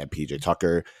Bobby and PJ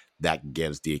Tucker, that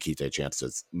gives Diakite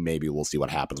chances. Maybe we'll see what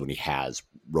happens when he has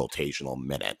rotational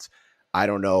minutes. I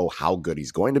don't know how good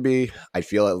he's going to be. I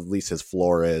feel at least his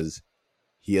floor is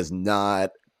he is not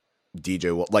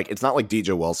DJ. Like, it's not like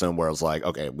DJ Wilson where it's like,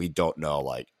 okay, we don't know.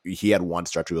 Like, he had one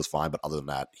stretch he was fine, but other than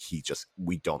that,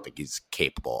 we don't think he's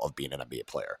capable of being an NBA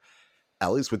player.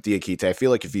 At least with Diakite, I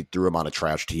feel like if you threw him on a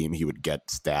trash team, he would get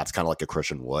stats kind of like a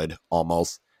Christian Wood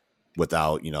almost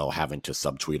without, having to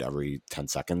subtweet every 10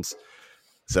 seconds.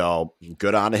 So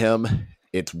good on him.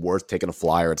 It's worth taking a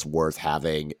flyer. It's worth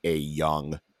having a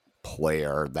young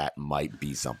player that might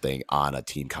be something on a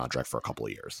team contract for a couple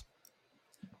of years.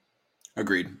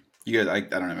 Agreed. You guys, I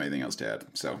don't have anything else to add.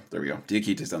 So there we go.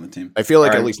 Diakite's on the team. I feel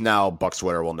like at least now Bucks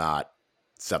Twitter will not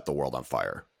set the world on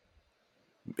fire.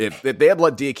 If they had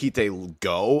let Diakite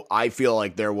go, I feel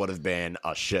like there would have been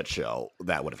a shit show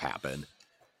that would have happened.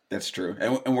 That's true.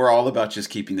 And we're all about just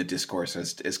keeping the discourse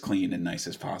as clean and nice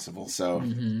as possible. So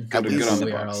good on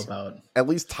the Bucks. At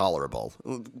least tolerable.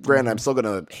 Granted, I'm still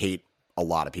going to hate a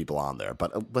lot of people on there,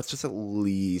 but let's just at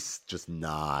least just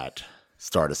not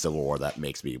start a civil war that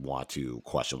makes me want to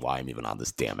question why I'm even on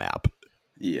this damn app.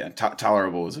 Yeah,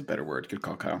 tolerable is a better word. Good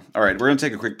call, Kyle. All right, we're going to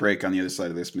take a quick break on the other side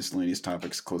of this. Miscellaneous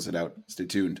topics, close it out. Stay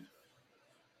tuned.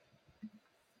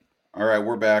 All right,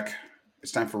 we're back.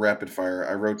 It's time for rapid fire.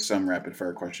 I wrote some rapid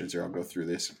fire questions here. I'll go through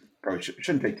this. Probably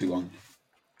shouldn't take too long.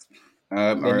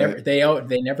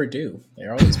 They never do.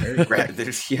 They're always very quick.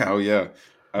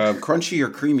 Crunchy or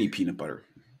creamy peanut butter?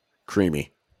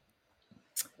 Creamy.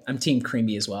 I'm team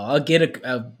creamy as well. I'll get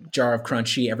a jar of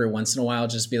crunchy every once in a while.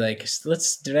 Just be like,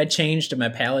 did I change? Did my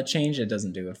palate change? It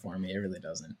doesn't do it for me. It really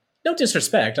doesn't. No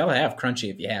disrespect. I'll have crunchy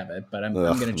if you have it, but I'm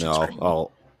going to choose creamy.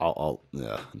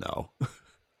 No.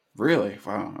 Really?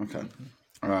 Wow. Okay.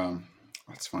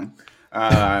 That's fine.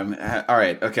 All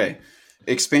right. Okay.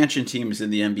 Expansion teams in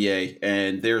the NBA,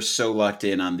 and they're so locked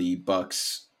in on the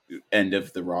Bucks end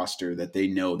of the roster that they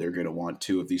know they're going to want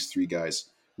two of these three guys.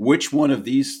 Which one of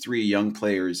these three young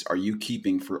players are you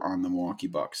keeping on the Milwaukee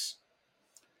Bucks?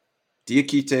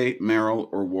 Diakite, Merrill,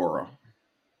 or Wara?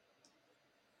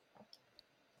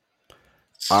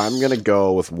 I'm going to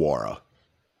go with Wara.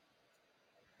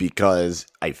 Because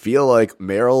I feel like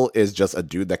Merrill is just a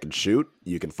dude that can shoot.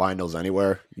 You can find those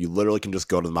anywhere. You literally can just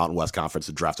go to the Mountain West Conference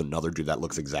and draft another dude that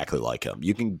looks exactly like him.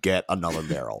 You can get another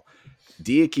Merrill.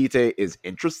 Diakite is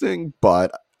interesting,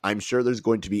 but I'm sure there's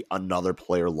going to be another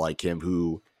player like him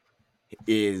who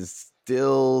is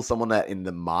still someone that in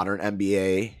the modern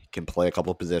NBA can play a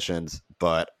couple of positions.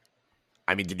 But,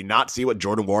 I mean, did you not see what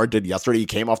Jordan Wara did yesterday? He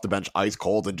came off the bench ice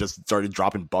cold and just started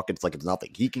dropping buckets like it's nothing.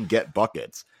 He can get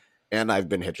buckets. And I've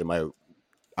been hitching my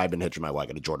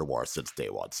wagon to Jordan Wara since day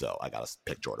one, so I gotta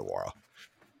pick Jordan Wara.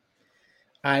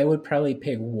 I would probably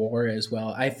pick Wara as well.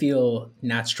 I feel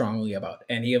not strongly about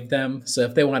any of them, so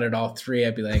if they wanted all three,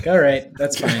 I'd be like, all right,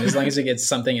 that's fine, as long as it gets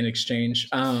something in exchange.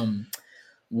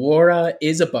 Wara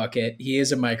is a bucket. He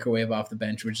is a microwave off the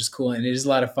bench, which is cool, and it is a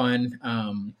lot of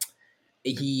fun.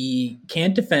 He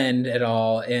can't defend at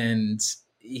all, and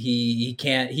he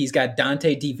can't. He's got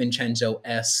Dante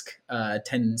DiVincenzo-esque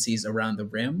tendencies around the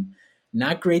rim.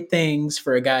 Not great things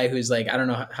for a guy who's like, I don't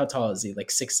know, how tall is he? Like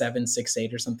 6'7",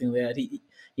 6'8", or something like that.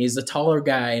 He's a taller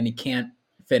guy and he can't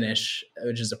finish,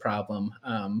 which is a problem.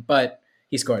 But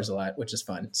he scores a lot, which is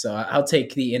fun. So I'll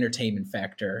take the entertainment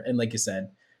factor. And like you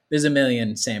said, there's a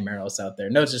million Sam Merrills out there.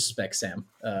 No disrespect, Sam,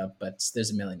 but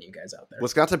there's a million of you guys out there.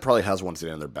 Wisconsin probably has one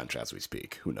sitting on their bench as we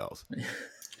speak. Who knows?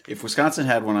 If Wisconsin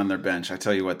had one on their bench, I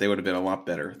tell you what, they would have been a lot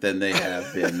better than they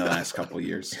have been the last couple of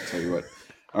years. I tell you what.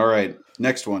 All right,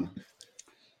 next one.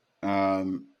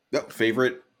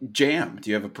 Favorite jam?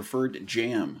 Do you have a preferred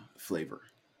jam flavor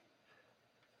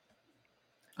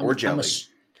or jelly?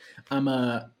 I'm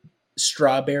a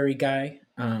strawberry guy.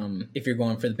 If you're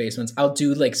going for the base ones, I'll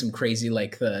do like some crazy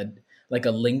like a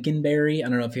lingonberry. I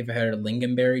don't know if you've had a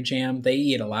lingonberry jam. They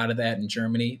eat a lot of that in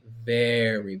Germany.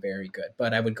 Very, very good.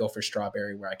 But I would go for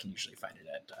strawberry where I can usually find it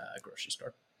at a grocery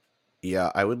store.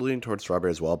 Yeah, I would lean towards strawberry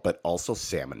as well, but also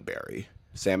salmonberry.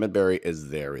 Salmonberry is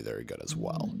very, very good as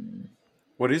well.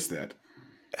 What is that?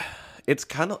 It's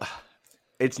kind of,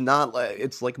 it's not,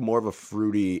 it's like more of a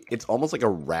fruity, it's almost like a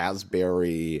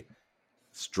raspberry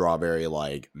strawberry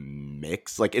like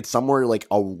mix. Like it's somewhere like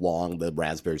along the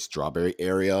raspberry strawberry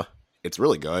area. it's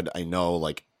really good. I know,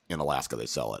 like, in Alaska, they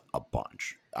sell it a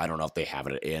bunch. I don't know if they have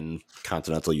it in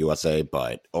continental USA,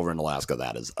 but over in Alaska,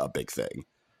 that is a big thing.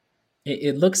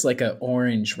 It looks like an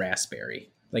orange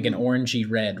raspberry, like an orangey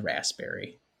red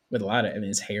raspberry with a lot of, I mean,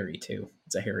 it's hairy too.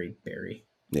 It's a hairy berry.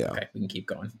 Yeah. Okay, we can keep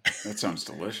going. That sounds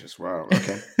delicious. Wow.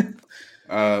 Okay.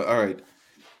 All right.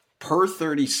 Per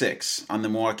 36 on the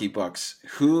Milwaukee Bucks,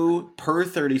 who per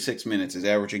 36 minutes is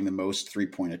averaging the most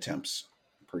 3-point attempts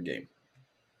per game?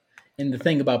 And the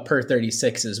thing about per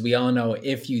 36 is we all know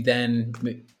if you then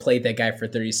played that guy for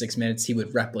 36 minutes, he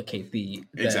would replicate the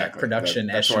Exactly. production.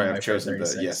 That's as why shown by I've chosen per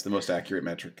 36. the most accurate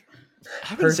metric.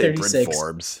 I Per would say Bryn 36.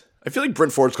 Forbes. I feel like Bryn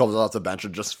Forbes comes off the bench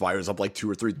and just fires up like 2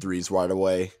 or 3 threes right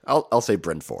away. I'll say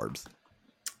Bryn Forbes.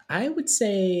 I would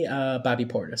say Bobby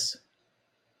Portis.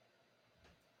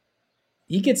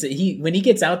 When he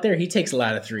gets out there, he takes a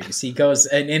lot of threes. He goes,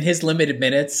 and in his limited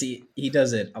minutes, he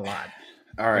does it a lot.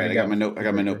 All right, I got my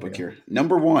notebook here.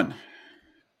 Number 1,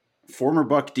 former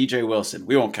Buck DJ Wilson.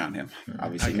 We won't count him,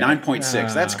 obviously. Okay.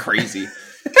 9.6. That's crazy.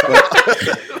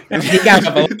 He got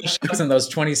a lot of shots in those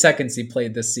 20 seconds he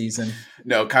played this season.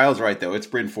 No, Kyle's right though. It's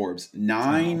Bryn Forbes.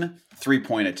 9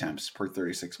 3-point attempts per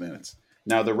 36 minutes.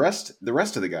 Now the rest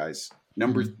of the guys.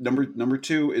 Number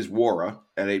 2 is Wara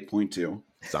at 8.2.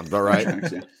 Sounds about right.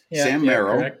 Yeah, Sam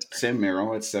Merrill. correct. Sam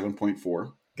Merrill at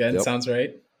 7.4. Good, Yep. sounds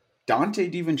right. Dante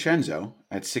DiVincenzo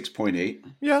at 6.8.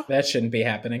 Yeah. That shouldn't be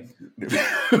happening.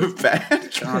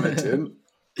 Pat Connaughton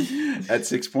at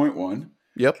 6.1.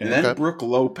 Yep. And then Okay. Brooke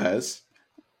Lopez.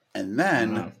 And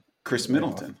then Wow. Chris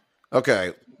Middleton.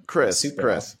 Okay, Chris,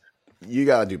 Super you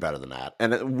gotta do better than that.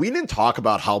 And we didn't talk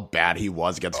about how bad he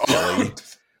was against Philly.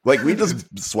 Like, we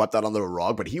just swept that under the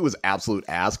rug, but he was absolute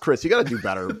ass. Chris, you gotta do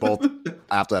better both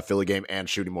after that Philly game and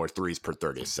shooting more threes per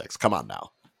 36. Come on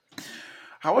now.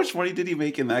 How much money did he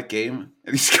make in that game?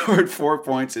 And he scored 4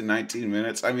 points in 19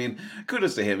 minutes. I mean,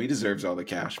 kudos to him. He deserves all the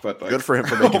cash. But like, Good for him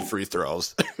for making free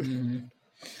throws.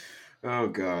 Oh,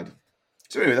 God.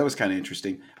 So anyway, that was kind of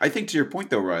interesting. I think to your point,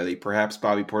 though, Riley, perhaps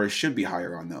Bobby Portis should be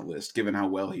higher on that list, given how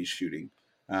well he's shooting.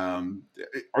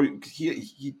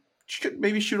 He should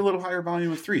maybe shoot a little higher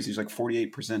volume of threes. He's like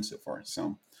 48% so far.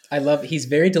 So He's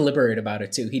very deliberate about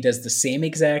it too. He does the same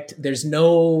exact, there's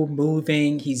no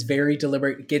moving. He's very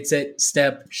deliberate. Gets it,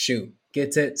 step, shoot.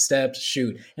 Gets it, step,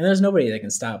 shoot. And there's nobody that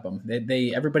can stop him.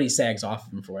 Everybody sags off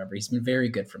of him for whatever. He's been very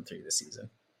good from 3 this season.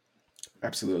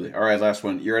 absolutely. All right, last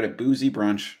one. You're at a boozy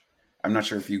brunch. I'm not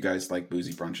sure if you guys like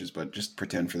boozy brunches, but just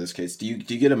pretend for this case. Do you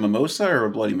get a mimosa or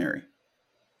a Bloody Mary?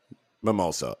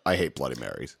 Mimosa. I hate Bloody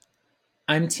Marys.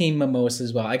 I'm team mimosa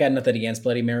as well. I got nothing against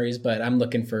Bloody Marys, but I'm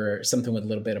looking for something with a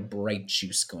little bit of bright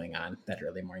juice going on that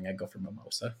early morning. I'd go for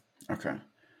mimosa. Okay.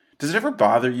 Does it ever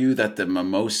bother you that the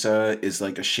mimosa is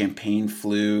like a champagne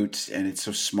flute and it's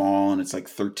so small and it's like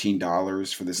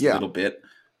 $13 for this little bit?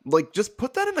 Like, just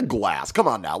put that in a glass. Come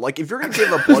on now. Like, if you're going to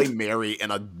give a Bloody Mary in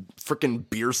a freaking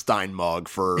beer stein mug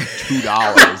for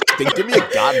 $2, then give me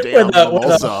a goddamn With a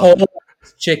mimosa.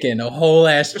 whole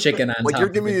ass chicken on Like, top. you're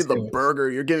giving me of it, the too.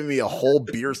 burger, you're giving me a whole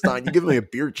beer stein, you're giving me a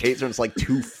beer chaser, and it's like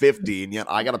 $2.50, and yet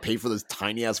I gotta pay for this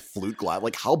tiny ass flute glass.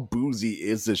 Like, how boozy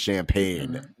is this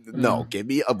champagne? No, give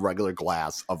me a regular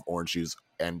glass of orange juice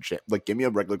and give me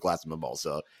a regular glass of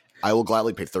mimosa. I will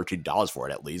gladly pay $13 for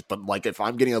it at least. But like, if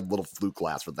I'm getting a little flute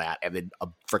glass for that, and then a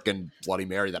freaking Bloody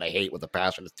Mary that I hate with a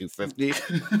passion is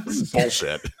 $2.50, this is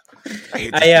bullshit. I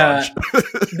hate this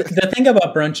brunch. The thing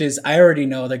about brunch is I already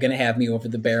know they're going to have me over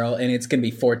the barrel, and it's going to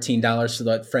be $14 for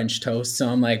that French toast. So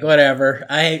I'm like, whatever.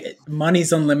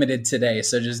 Money's unlimited today,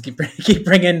 so just keep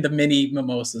bringing the mini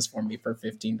mimosas for me for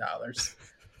 $15.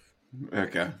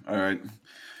 Okay. All right.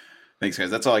 Thanks, guys.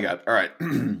 That's all I got. All right.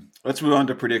 Let's move on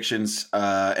to predictions.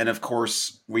 And of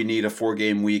course, we need a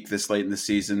 4-game week this late in the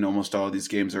season. Almost all of these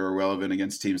games are irrelevant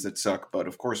against teams that suck. But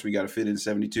of course, we got to fit in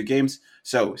 72 games.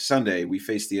 So Sunday, we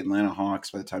face the Atlanta Hawks.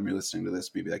 By the time you're listening to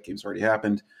this, maybe that game's already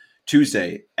happened.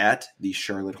 Tuesday at the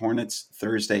Charlotte Hornets.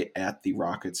 Thursday at the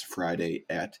Rockets. Friday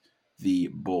at the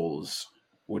Bulls.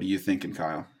 What are you thinking,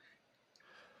 Kyle?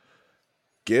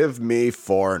 Give me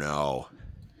 4-0.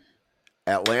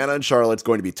 Atlanta and Charlotte's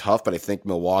going to be tough, but I think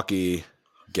Milwaukee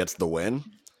gets the win.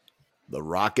 The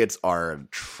Rockets are a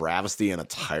travesty and a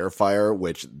tire fire,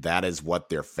 which that is what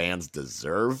their fans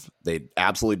deserve. They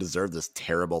absolutely deserve this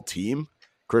terrible team.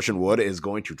 Christian Wood is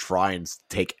going to try and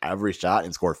take every shot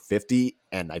and score 50,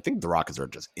 and I think the Rockets are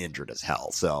just injured as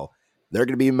hell. So they're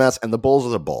going to be a mess, and the Bulls are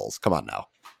the Bulls. Come on now.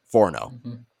 4-0.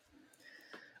 Mm-hmm.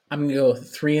 I'm going to go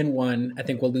 3-1. I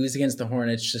think we'll lose against the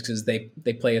Hornets just because they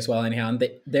play as well anyhow. And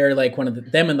they're like one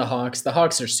of them and the Hawks. The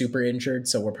Hawks are super injured,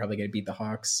 so we're probably going to beat the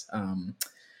Hawks.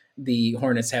 The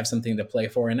Hornets have something to play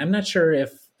for. And I'm not sure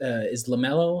if is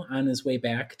LaMelo on his way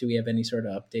back? Do we have any sort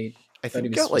of update? I thought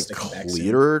think he he was got like supposed to come back soon.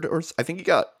 cleared, or I think he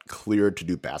got cleared to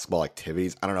do basketball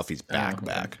activities. I don't know if he's back. Okay.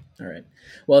 Back. All right.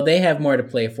 Well, they have more to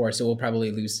play for, so we'll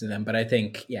probably lose to them. But I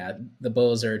think, yeah, the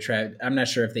Bulls are. I'm not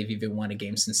sure if they've even won a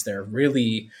game since their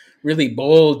really, really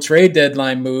bold trade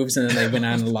deadline moves, and then they went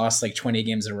on and lost like 20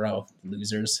 games in a row.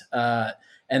 Losers.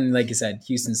 And like you said,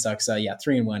 Houston sucks.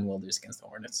 3-1. We'll lose against the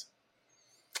Hornets.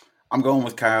 I'm going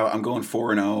with Kyle. I'm going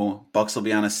 4-0. Bucks will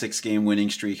be on a 6-game winning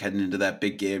streak heading into that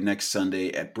big game next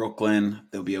Sunday at Brooklyn.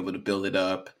 They'll be able to build it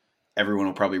up. Everyone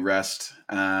will probably rest.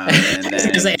 And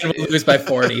then we'll lose by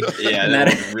 40. Yeah,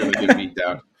 that's a really good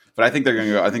beatdown. But I think they're going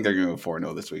to go. I think they're going to go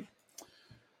 4-0 this week.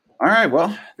 All right,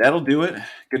 well, that'll do it.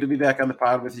 Good to be back on the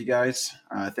pod with you guys.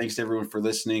 Thanks to everyone for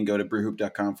listening. Go to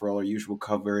brewhoop.com for all our usual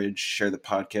coverage. Share the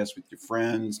podcast with your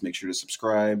friends. Make sure to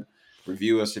subscribe.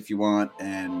 Review us if you want,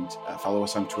 and follow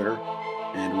us on Twitter.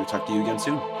 And we'll talk to you again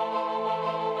soon.